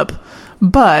Tulip,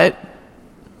 but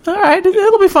all right,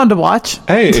 it'll be fun to watch.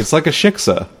 Hey, it's like a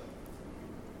Shiksa.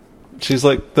 She's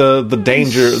like the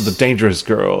dangerous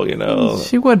girl, you know.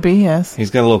 She would be, yes.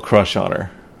 He's got a little crush on her,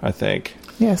 I think.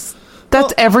 Yes.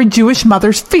 That's every Jewish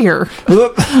mother's fear.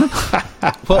 Well,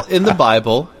 in the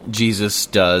Bible, Jesus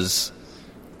does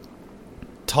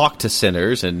talk to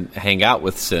sinners and hang out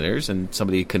with sinners, and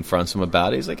somebody confronts him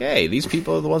about it. He's like, hey, these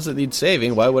people are the ones that need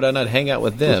saving. Why would I not hang out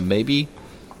with them? Maybe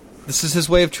this is his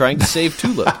way of trying to save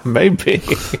Tulip. Maybe.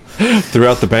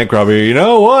 Throughout the bank robbery, you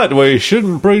know what? We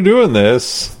shouldn't be doing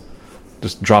this.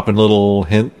 Just dropping little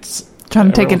hints. Trying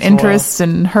to take every an once in a while. interest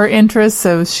in her interest,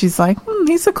 so she's like,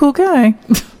 he's a cool guy.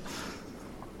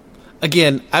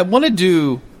 Again, I want to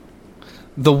do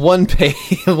the one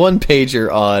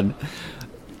pager on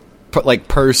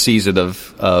per season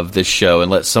of this show and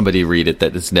let somebody read it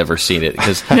that has never seen it,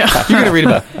 because you're going to read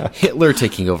about Hitler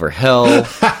taking over hell,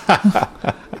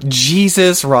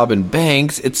 Jesus robbing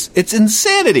banks. It's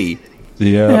insanity.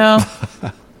 Yeah.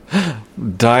 Yeah.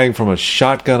 Dying from a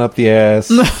shotgun up the ass.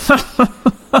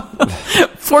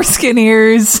 Foreskin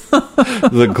ears.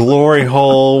 The glory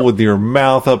hole with your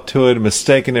mouth up to it,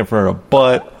 mistaking it for a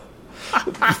butt.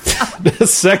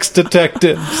 Sex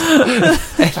detectives.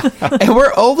 And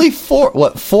we're only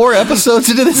four episodes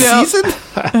into the season?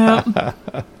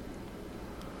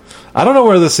 I don't know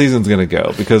where this season's going to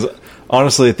go, because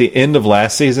honestly, at the end of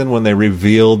last season, when they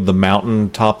revealed the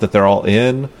mountaintop that they're all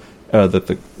in, that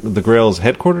the Grail is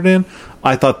headquartered in,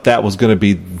 I thought that was going to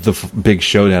be the big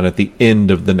showdown at the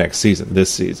end of the next season,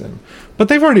 this season. But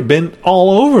they've already been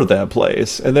all over that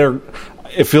place, and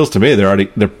it feels to me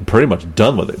they're pretty much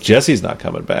done with it. Jesse's not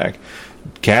coming back.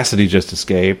 Cassidy just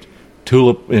escaped.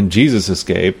 Tulip and Jesus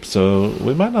escaped, so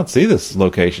we might not see this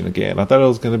location again. I thought it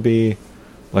was going to be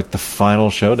like the final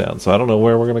showdown, so I don't know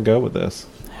where we're going to go with this.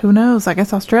 Who knows? I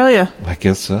guess Australia. I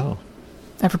guess so.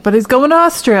 Everybody's going to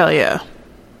Australia.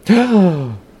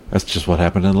 That's just what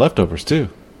happened in Leftovers, too.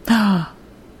 You're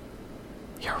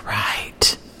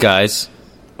right. Guys,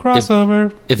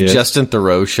 Crossover. if Yes. Justin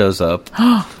Theroux shows up,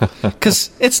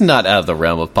 because it's not out of the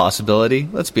realm of possibility,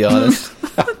 let's be honest.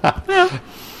 It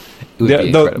would be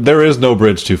incredible. There is no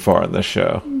bridge too far in this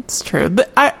show. It's true.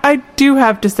 But I do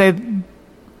have to say,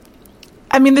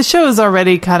 I mean, the show is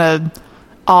already kind of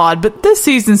odd, but this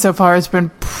season so far has been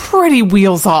pretty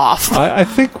wheels off. I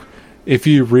think if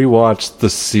you rewatch the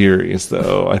series,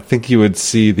 though, I think you would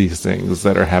see these things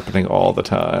that are happening all the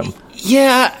time.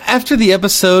 Yeah, after the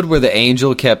episode where the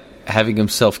angel kept having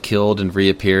himself killed and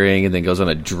reappearing and then goes on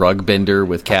a drug bender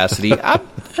with Cassidy,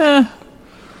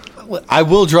 I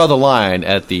will draw the line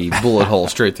at the bullet hole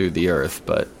straight through the earth,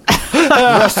 but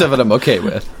the rest of it I'm okay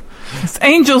with. It's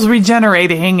angels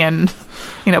regenerating and,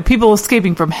 people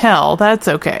escaping from hell. That's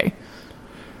okay.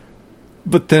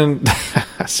 But then,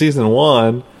 season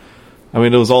 1, I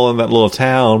mean, it was all in that little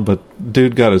town, but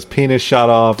dude got his penis shot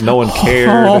off. No one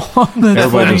cared.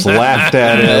 Everybody just laughed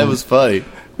at him. That was funny.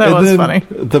 That was funny.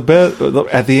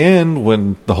 At the end,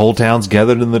 when the whole town's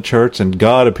gathered in the church and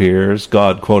God appears,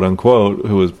 God, quote unquote,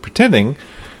 who was pretending,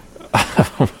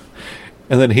 and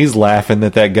then he's laughing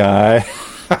at that guy.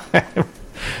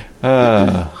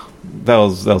 That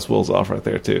was Wheels Off right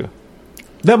there too.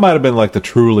 That might have been like the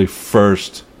truly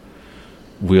first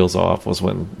Wheels Off, was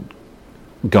when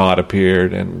God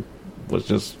appeared and was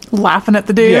just Laughing at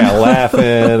the dude. yeah, laughing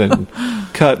and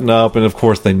cutting up, and of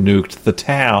course they nuked the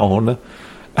town.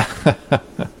 It's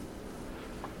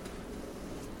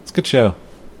a good show.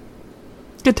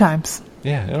 Good times.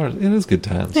 Yeah, it is good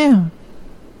times. Yeah.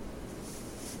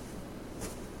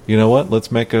 You know what?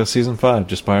 Let's make a season 5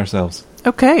 just by ourselves.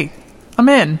 Okay. I'm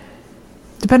in.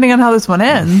 Depending on how this one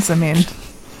ends, I mean.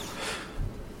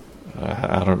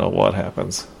 I don't know what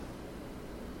happens.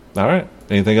 All right.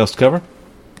 Anything else to cover?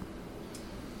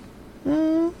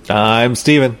 I'm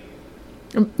Steven.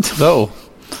 No.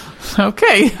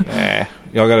 Okay.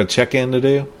 Y'all got a check-in to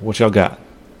do? What y'all got?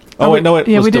 Oh, Oh, wait, no, it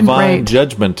yeah, was we didn't Divine rate.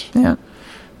 Judgment. Yeah.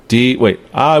 Wait,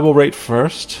 I will rate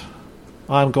first.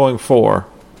 I'm going 4.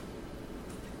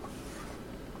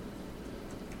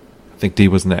 I think D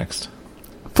was next.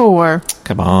 4.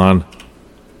 Come on.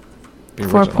 Be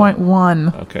original.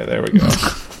 4.1. Okay, there we go.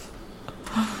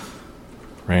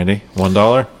 Randy,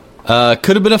 $1?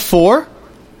 Could have been a 4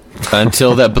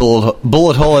 until that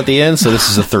bullet hole at the end, so this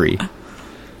is a 3.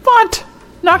 What?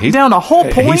 Knocked down a whole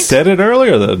point? He said it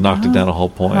earlier that it knocked it down a whole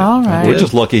point. All right. We're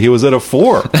just lucky he was at a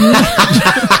 4.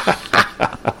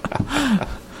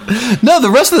 No, the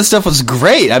rest of the stuff was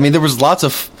great. I mean, there was lots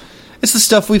of... It's the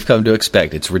stuff we've come to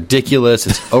expect. It's ridiculous.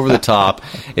 It's over the top.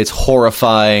 It's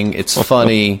horrifying. It's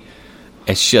funny.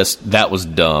 It's just, that was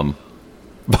dumb.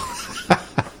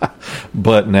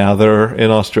 But now they're in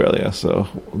Australia, so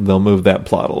they'll move that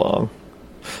plot along.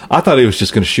 I thought he was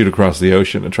just going to shoot across the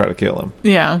ocean and try to kill him.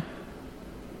 Yeah.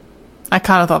 I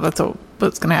kind of thought that's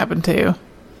what's going to happen too.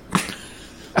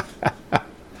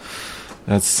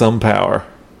 That's some power.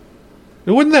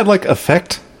 Wouldn't that, like,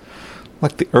 affect,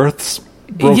 like, the Earth's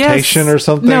rotation Yes. or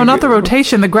something? No, not the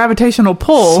rotation, the gravitational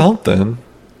pull. Something.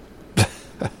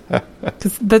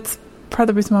 Because that's part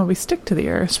of the reason why we stick to the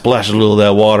Earth. Splash a little of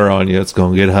that water on you, it's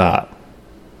going to get hot.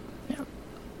 Yeah.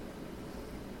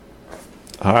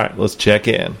 All right, let's check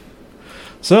in.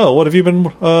 So, what have you been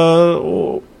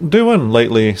doing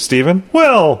lately, Stephen?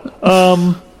 Well,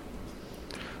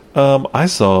 I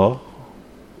saw...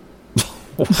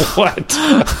 What?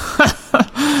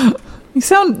 You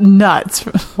sound nuts.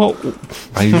 Well,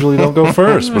 I usually don't go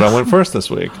first, but I went first this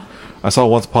week. I saw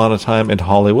Once Upon a Time in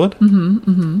Hollywood. Mm-hmm,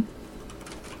 mm-hmm.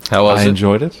 How was I it?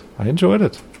 enjoyed it.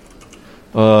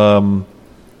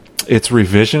 It's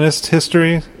revisionist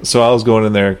history, so I was going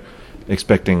in there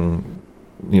expecting,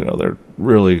 they're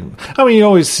really... I mean, you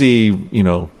always see,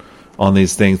 on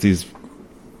these things, these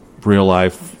real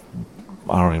life,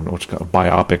 I don't even know what you call it,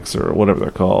 biopics or whatever they're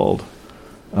called.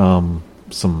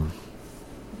 Some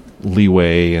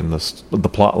leeway in the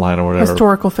plot line or whatever.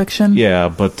 Historical fiction. Yeah,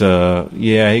 but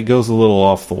he goes a little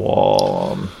off the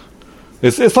wall.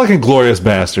 It's like Inglourious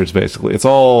Bastards, basically. It's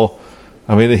all...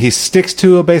 I mean, he sticks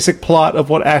to a basic plot of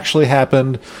what actually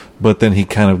happened, but then he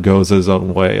kind of goes his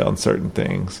own way on certain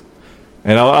things.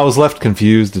 And I was left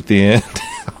confused at the end,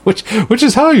 which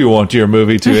is how you want your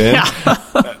movie to end.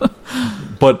 Yeah.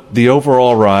 But the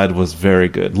overall ride was very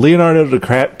good. Leonardo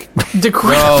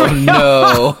Oh,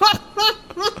 no.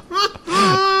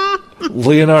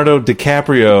 Leonardo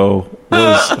DiCaprio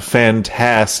was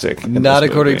fantastic. in Not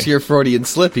this according movie. to your Freudian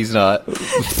slip, he's not.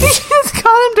 Just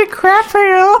call him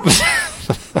DiCaprio.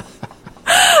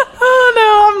 Oh,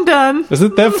 no, I'm done.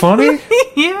 Isn't that funny?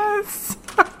 Yes.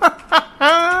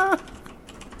 I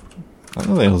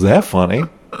don't think it was that funny.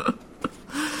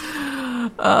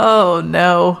 Oh,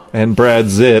 no. And Brad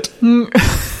Zitt.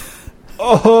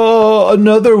 Oh,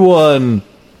 another one.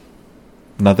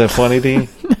 Not that funny, D?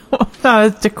 No,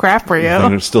 it's DiCaprio.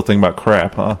 I'm still thinking about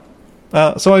crap,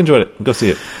 huh? So I enjoyed it. Go see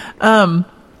it. I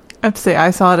have to say,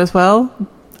 I saw it as well.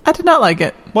 I did not like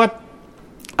it. What?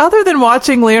 Other than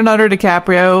watching Leonardo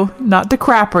DiCaprio, not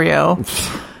DiCaprio,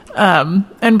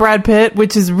 and Brad Pitt,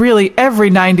 which is really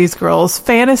every 90s girl's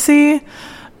fantasy,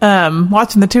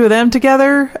 watching the two of them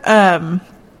together, I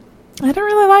don't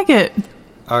really like it.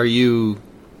 Are you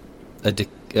a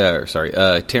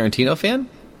Tarantino fan?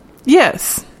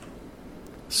 Yes.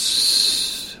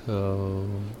 So...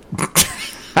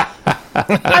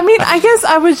 I mean, I guess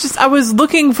I was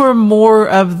looking for more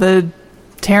of the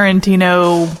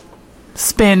Tarantino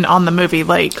spin on the movie.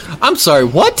 Like, I'm sorry,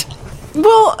 what?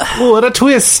 well, What a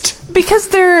twist. because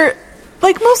they're,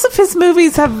 like, most of his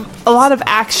movies have a lot of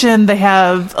action. They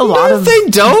have a lot No, of... they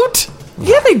don't.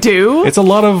 Yeah, they do. It's a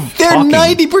lot of They're talking.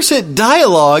 90%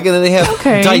 dialogue, and then they have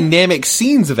Okay. dynamic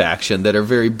scenes of action that are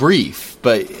very brief,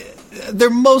 but they're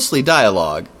mostly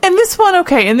dialogue. And this one,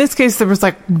 okay, in this case, there was,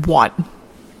 like, one.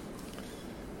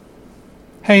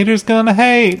 Haters gonna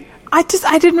hate. I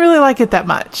didn't really like it that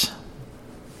much.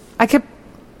 I kept...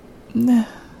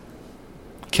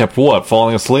 Kept what?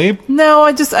 Falling asleep? No,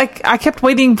 I kept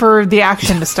waiting for the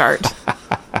action to start.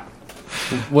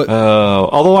 What?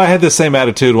 Although I had the same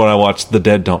attitude when I watched The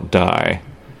Dead Don't Die.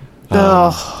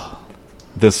 Ugh.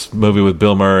 This movie with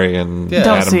Bill Murray and Yeah.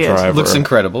 Don't Adam see it. Driver. Looks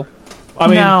incredible. I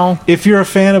mean, No. if you're a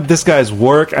fan of this guy's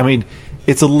work, I mean,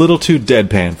 it's a little too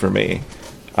deadpan for me.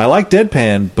 I like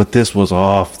deadpan, but this was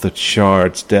off the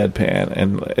charts deadpan,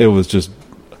 and it was just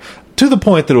to the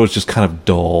point that it was just kind of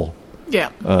dull.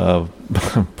 Yeah.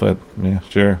 But yeah,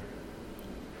 sure.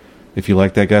 If you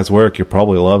like that guy's work, you'll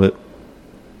probably love it.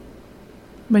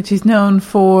 But she's known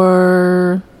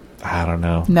for I don't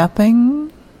know.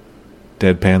 nothing.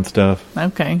 deadpan stuff.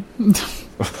 Okay.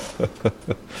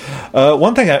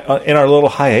 One thing in our little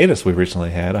hiatus we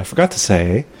recently had, I forgot to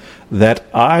say that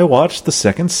I watched the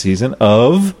second season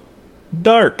of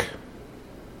Dark.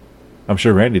 I'm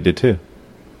sure Randy did too.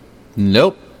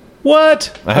 Nope.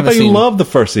 What? I I haven't thought you seen- loved the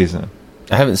first season.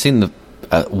 I haven't seen the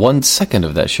 1 second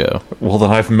of that show. Well,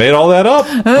 then I've made all that up.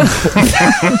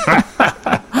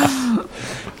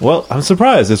 Well, I'm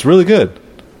surprised. It's really good.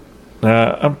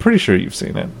 I'm pretty sure you've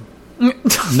seen it.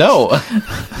 No,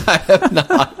 I have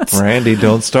not. Randy,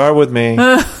 don't start with me.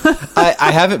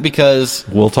 I haven't because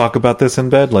We'll talk about this in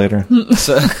bed later.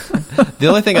 so, the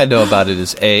only thing I know about it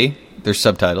is A, there's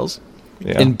subtitles,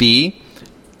 Yeah. and B,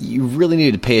 you really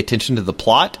need to pay attention to the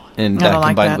plot, and I that don't like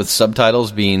combined that. with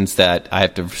subtitles means that I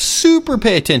have to super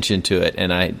pay attention to it,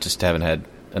 and I just haven't had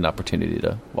an opportunity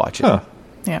to watch it. Huh.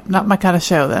 Yeah, not my kind of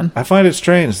show then. I find it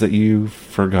strange that you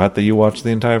forgot that you watched the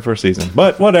entire first season.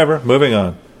 But whatever. Moving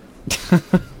on.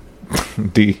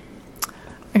 D.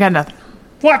 I got nothing.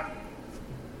 What?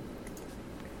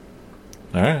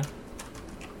 All right.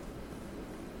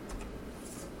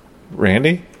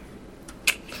 Randy?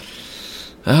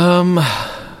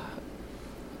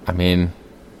 I mean,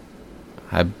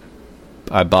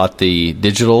 I bought the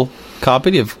digital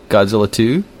copy of Godzilla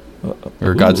 2,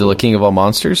 or Godzilla King of All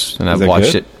Monsters, and I've that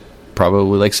watched good? it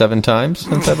probably like 7 times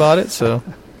since I bought it, so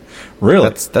Really?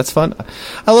 that's fun.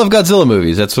 I love Godzilla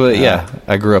movies. That's what,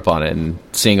 I grew up on it, and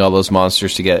seeing all those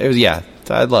monsters together,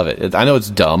 I love it. I know it's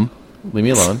dumb. Leave me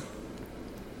alone.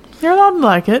 You're allowed to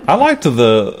like it. I liked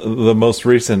the most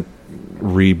recent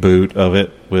reboot of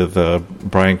it with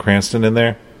Bryan Cranston in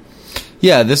there.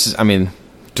 Yeah, this is,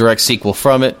 direct sequel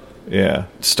from it. Yeah.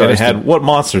 Stars And it had, the- what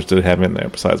monsters did it have in there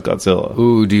besides Godzilla?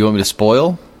 Ooh, do you want me to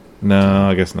spoil? No,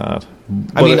 I guess not. I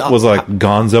But mean, it was like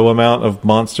gonzo amount of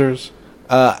monsters.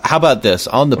 How about this?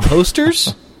 On the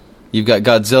posters, you've got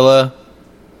Godzilla,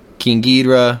 King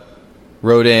Ghidorah,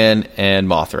 Rodan, and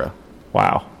Mothra.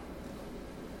 Wow.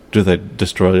 Do they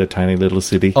destroy a tiny little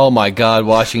city? Oh my god,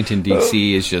 Washington,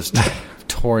 D.C. is just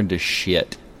torn to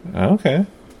shit. Okay.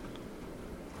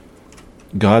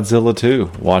 Godzilla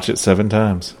 2. Watch it 7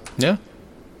 times. Yeah.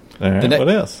 All right. The ne- What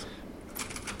else?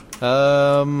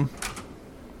 Trying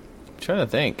to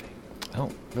think. I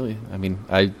don't really.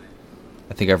 I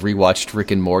think I've rewatched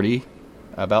Rick and Morty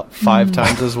about 5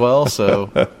 times as well.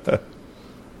 So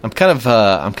I'm kind of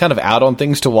out on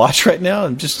things to watch right now.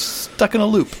 I'm just stuck in a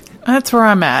loop. That's where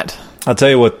I'm at. I'll tell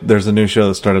you what, there's a new show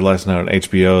that started last night on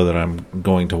HBO that I'm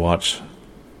going to watch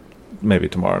maybe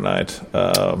tomorrow night.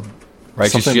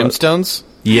 Righteous Something about- Gemstones.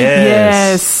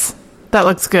 Yes. That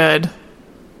looks good.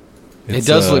 It It's,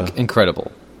 does look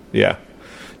incredible. Yeah.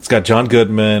 It's got John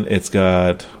Goodman. It's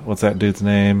got, what's that dude's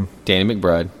name? Danny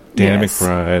McBride, Danny Yes.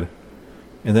 McBride.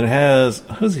 And then it has,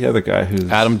 who's the other guy who's...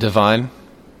 Adam Devine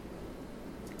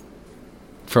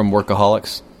from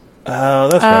Workaholics. Oh,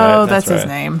 that's right. Oh, that's his right.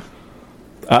 name.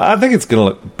 I think it's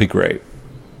going to be great.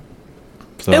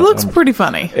 So It looks I'm- pretty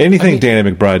funny. Anything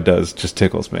Danny McBride does just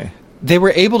tickles me. They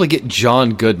were able to get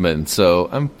John Goodman, so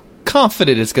I'm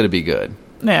confident it's going to be good.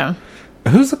 Yeah.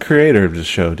 Who's the creator of this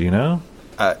show? Do you know?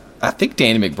 I think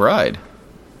Danny McBride.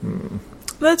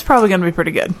 That's probably going to be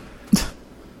pretty good.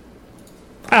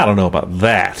 I don't know about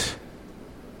that.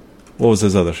 What was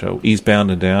his other show? Eastbound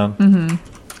and Down? Mm-hmm.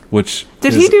 Which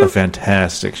Did is he do- a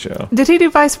fantastic show. Did he do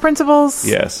Vice Principals?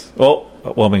 Yes. Well,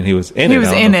 I mean, he was in it. He was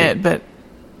I don't in know if it, but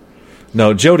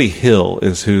No, Jody Hill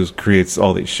is who creates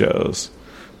all these shows.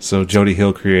 So Jody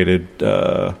Hill created,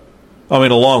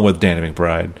 along with Danny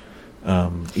McBride,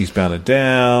 Eastbound and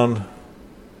Down.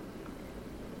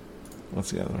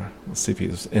 What's the other one? Let's see if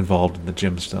he's involved in the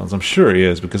Gemstones. I'm sure he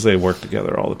is because they work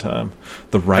together all the time.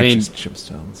 The Righteous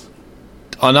Gemstones.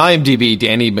 On IMDb,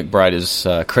 Danny McBride is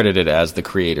credited as the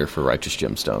creator for Righteous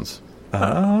Gemstones.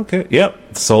 Okay.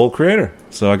 Yep. Sole creator.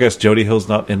 So I guess Jody Hill's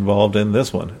not involved in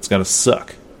this one. It's going to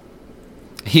suck.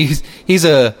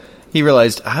 He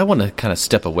realized, I want to kind of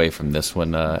step away from this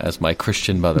one, as my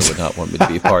Christian mother would not want me to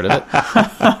be a part of it.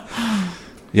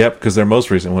 Yep, because their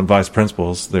most recent one, Vice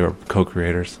Principals, they were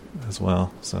co-creators as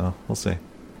well. So we'll see.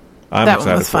 I'm That one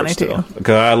excited was for it funny, still. too.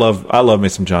 Because I love me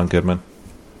some John Goodman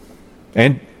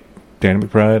and Danny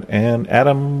McBride and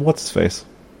Adam what's his face.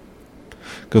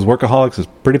 Because Workaholics is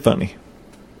pretty funny.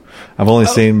 I've only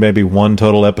seen maybe one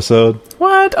total episode,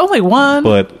 what? Only one?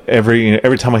 but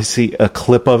every time I see a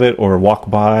clip of it or walk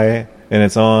by and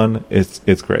it's on, it's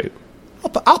great.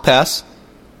 I'll pass.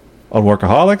 On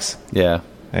Workaholics, Yeah.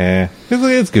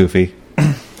 it's goofy.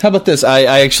 How about this?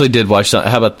 I actually did watch some.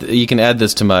 How about you can add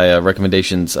this to my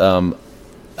recommendations.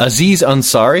 Aziz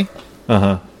Ansari.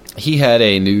 He had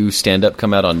a new stand-up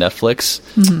come out on Netflix,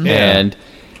 and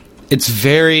it's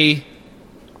very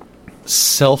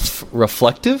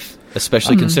self-reflective,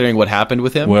 especially considering what happened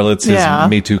with him. Well, it's his Yeah.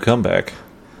 Me Too comeback.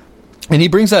 And he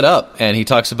brings that up, and he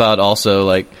talks about also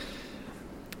like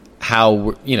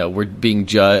how we're being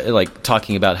judged, like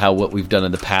talking about how what we've done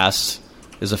in the past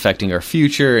is affecting our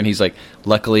future. And he's like,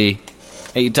 luckily,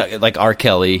 like R.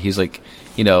 Kelly, he's like,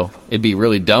 it'd be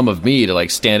really dumb of me to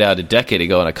like stand out a decade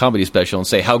ago on a comedy special and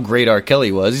say how great R.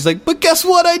 Kelly was. He's like, but guess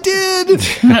what I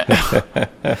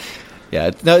did?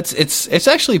 Yeah, no, it's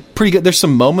actually pretty good. There's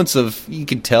some moments of, you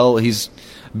can tell he's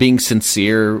being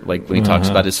sincere, like when he talks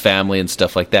about his family and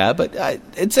stuff like that. But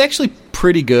it's actually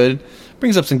pretty good.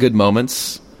 Brings up some good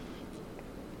moments.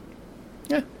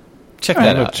 Yeah, check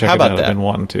that out. How about that? I've been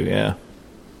wanting to, yeah.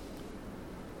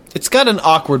 It's got an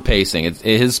awkward pacing.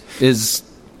 His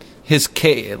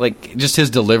like just his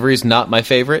delivery is not my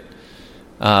favorite.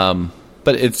 But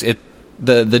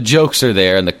the jokes are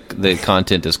there and the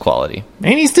content is quality.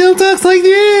 And he still talks like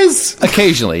this!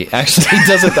 Occasionally. Actually, he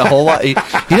does it the whole lot. He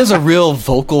does a real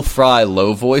vocal fry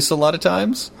low voice a lot of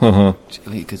times.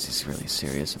 Because he's really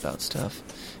serious about stuff.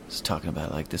 He's talking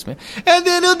about it like this, man. And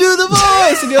then he'll do the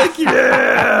voice! And you're like,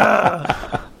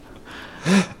 yeah!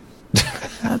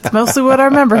 That's mostly what I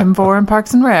remember him for in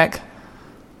Parks and Rec.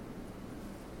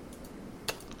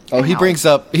 Oh, he brings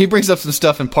up some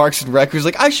stuff in Parks and Rec. He's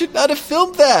like, I should not have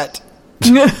filmed that.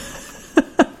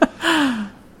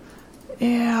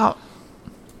 Yeah.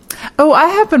 Oh, I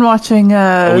have been watching.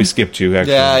 We skipped you,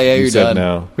 actually. Yeah, you you're said done.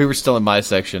 No. We were still in my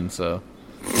section, so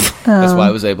that's why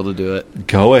I was able to do it.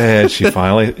 Go ahead. She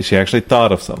actually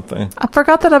thought of something. I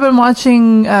forgot that I've been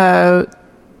watching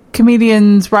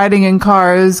comedians riding in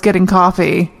cars getting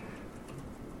coffee.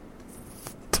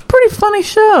 It's a pretty funny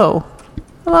show.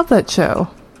 I love that show.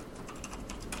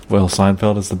 Well,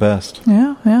 Seinfeld is the best.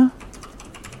 Yeah.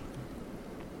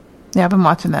 Yeah, I've been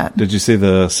watching that. Did you see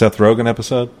the Seth Rogen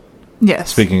episode? Yes.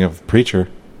 Speaking of Preacher.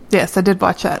 Yes, I did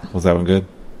watch that. Was that one good?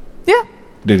 Yeah.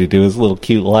 Did he do his little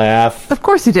cute laugh? Of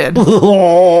course he did.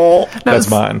 That's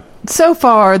mine. So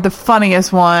far, the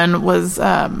funniest one was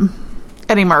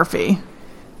Eddie Murphy.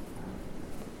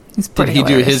 He's pretty Did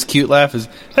he hilarious. do his cute laugh?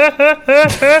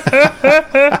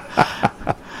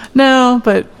 No,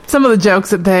 but some of the jokes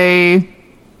that they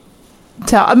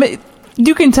tell... I mean,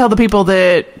 you can tell the people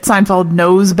that Seinfeld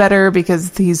knows better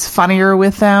because he's funnier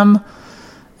with them.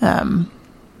 Yeah.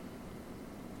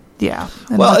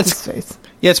 And Well, what's his face?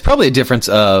 Yeah, it's probably a difference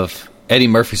of Eddie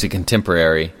Murphy's a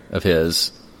contemporary of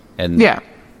his, and Yeah.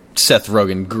 Seth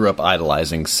Rogen grew up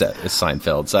idolizing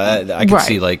Seinfeld, so I can Right.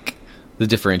 see like the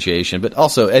differentiation. But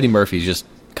also, Eddie Murphy's just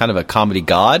kind of a comedy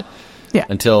god. Yeah.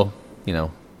 Until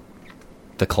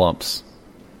the clumps.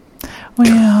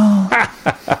 Well,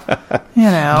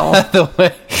 The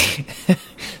way.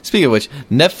 Speaking of which,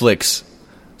 Netflix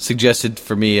suggested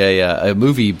for me a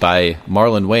movie by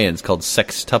Marlon Wayans called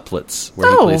Sextuplets,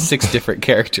 where he plays 6 different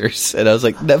characters. And I was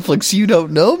like, Netflix, you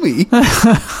don't know me.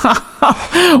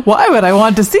 why would I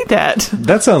want to see that?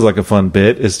 That sounds like a fun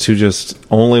bit, is to just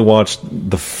only watch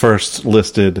the first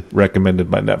listed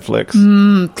recommended by Netflix.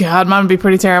 God, mine would be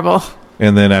pretty terrible.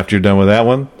 And then after you're done with that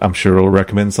one, I'm sure it'll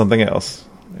recommend something else.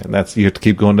 And you have to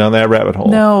keep going down that rabbit hole.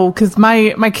 No, because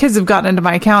my kids have gotten into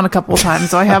my account a couple of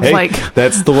times, so I have Hey,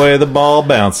 that's the way the ball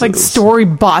bounces. like story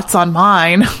bots on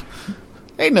mine.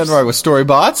 Ain't nothing wrong with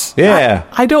Storybots. Yeah.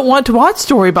 I don't want to watch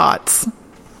story bots.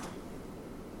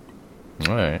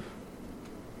 All right.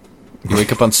 You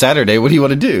wake up on Saturday, what do you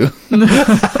want to do?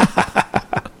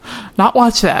 Not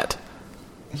watch that.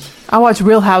 I watch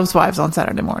Real Housewives on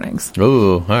Saturday mornings.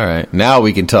 Ooh, all right. Now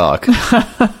we can talk.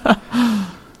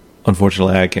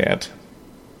 Unfortunately, I can't.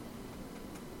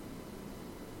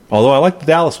 Although I like the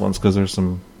Dallas ones because there's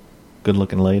some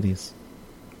good-looking ladies.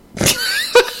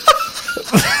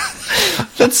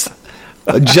 That's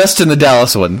just in the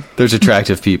Dallas one. There's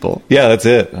attractive people. Yeah, that's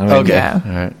it. I mean, Okay. Yeah.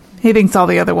 All right. He thinks all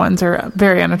the other ones are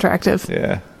very unattractive.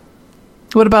 Yeah.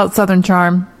 What about Southern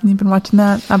Charm? You been watching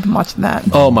that? I've been watching that.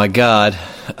 Oh my God.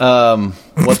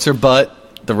 What's her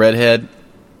butt? The redhead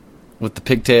with the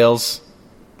pigtails.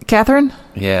 Catherine?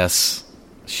 Yes.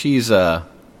 She's listen,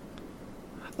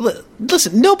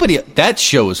 nobody. That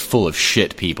show is full of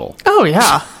shit people. Oh,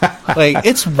 yeah. Like,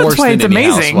 it's worse why than it's any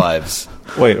amazing. Housewives.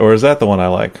 Wait, or is that the one I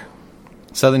like?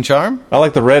 Southern Charm? I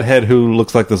like the redhead who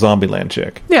looks like the Zombieland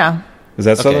chick. Yeah. Is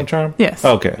that Southern Okay. Charm? Yes.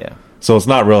 Okay. Yeah. So it's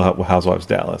not Real Housewives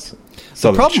Dallas.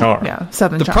 Southern problem- Charm. Yeah.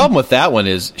 Southern The Charm. problem with that one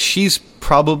is she's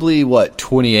probably,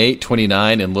 28,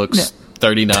 29 and looks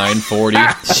 39, 40.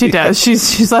 She does.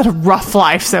 She's led a rough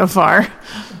life so far.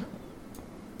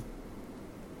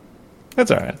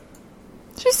 That's all right.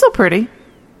 She's still pretty.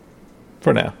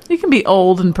 For now. You can be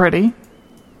old and pretty.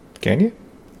 Can you?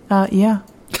 Yeah.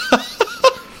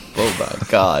 Oh, my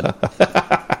God.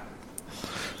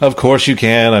 Of course you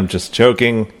can. I'm just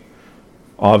joking.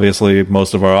 Obviously,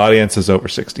 most of our audience is over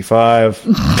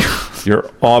 65. You're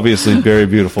obviously very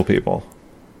beautiful people.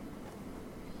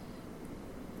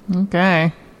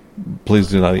 Okay. Please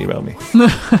do not email me.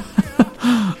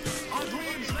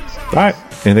 All right.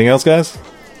 Anything else, guys?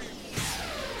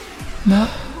 No.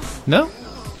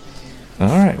 All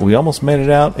right. We almost made it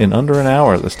out in under an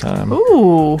hour this time.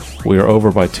 Ooh. We are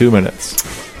over by 2 minutes.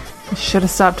 Should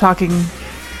have stopped talking.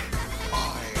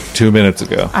 2 minutes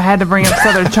ago. I had to bring up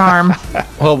Southern Charm.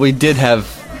 Well, we did have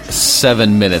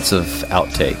 7 minutes of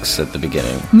outtakes at the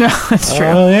beginning. No, that's true.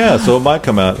 Oh, yeah. So it might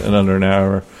come out in under an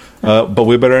hour. But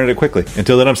we better end it quickly.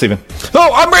 Until then, I'm Steven.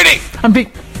 Oh, I'm ready! I'm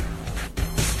big.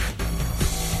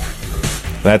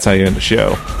 That's how you end the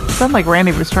show. Sound like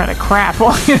Randy was trying to crap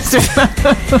while he was doing that.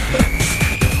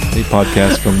 He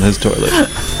podcasts from his toilet.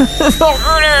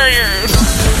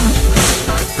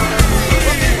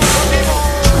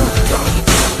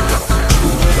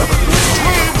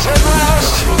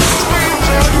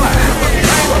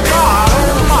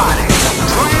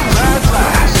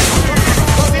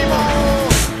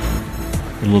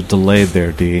 A little delayed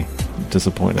there, D.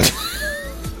 Disappointed.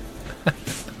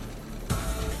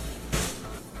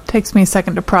 Takes me a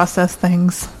second to process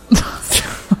things.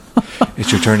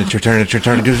 It's your turn.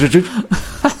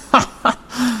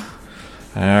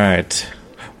 All right.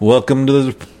 Welcome to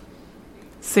the...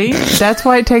 See? That's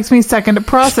why it takes me a second to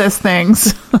process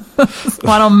things. So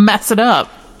I don't mess it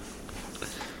up.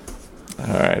 All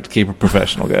right. Keep it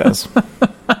professional, guys.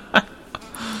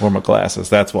 Wore my glasses.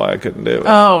 That's why I couldn't do it.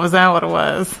 Oh, was that what it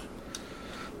was?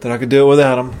 That I could do it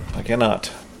without them. I cannot.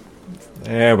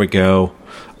 There we go.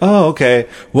 Oh, okay.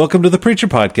 Welcome to the Preacher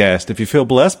Podcast. If you feel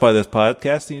blessed by this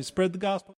podcast, then you spread the gospel.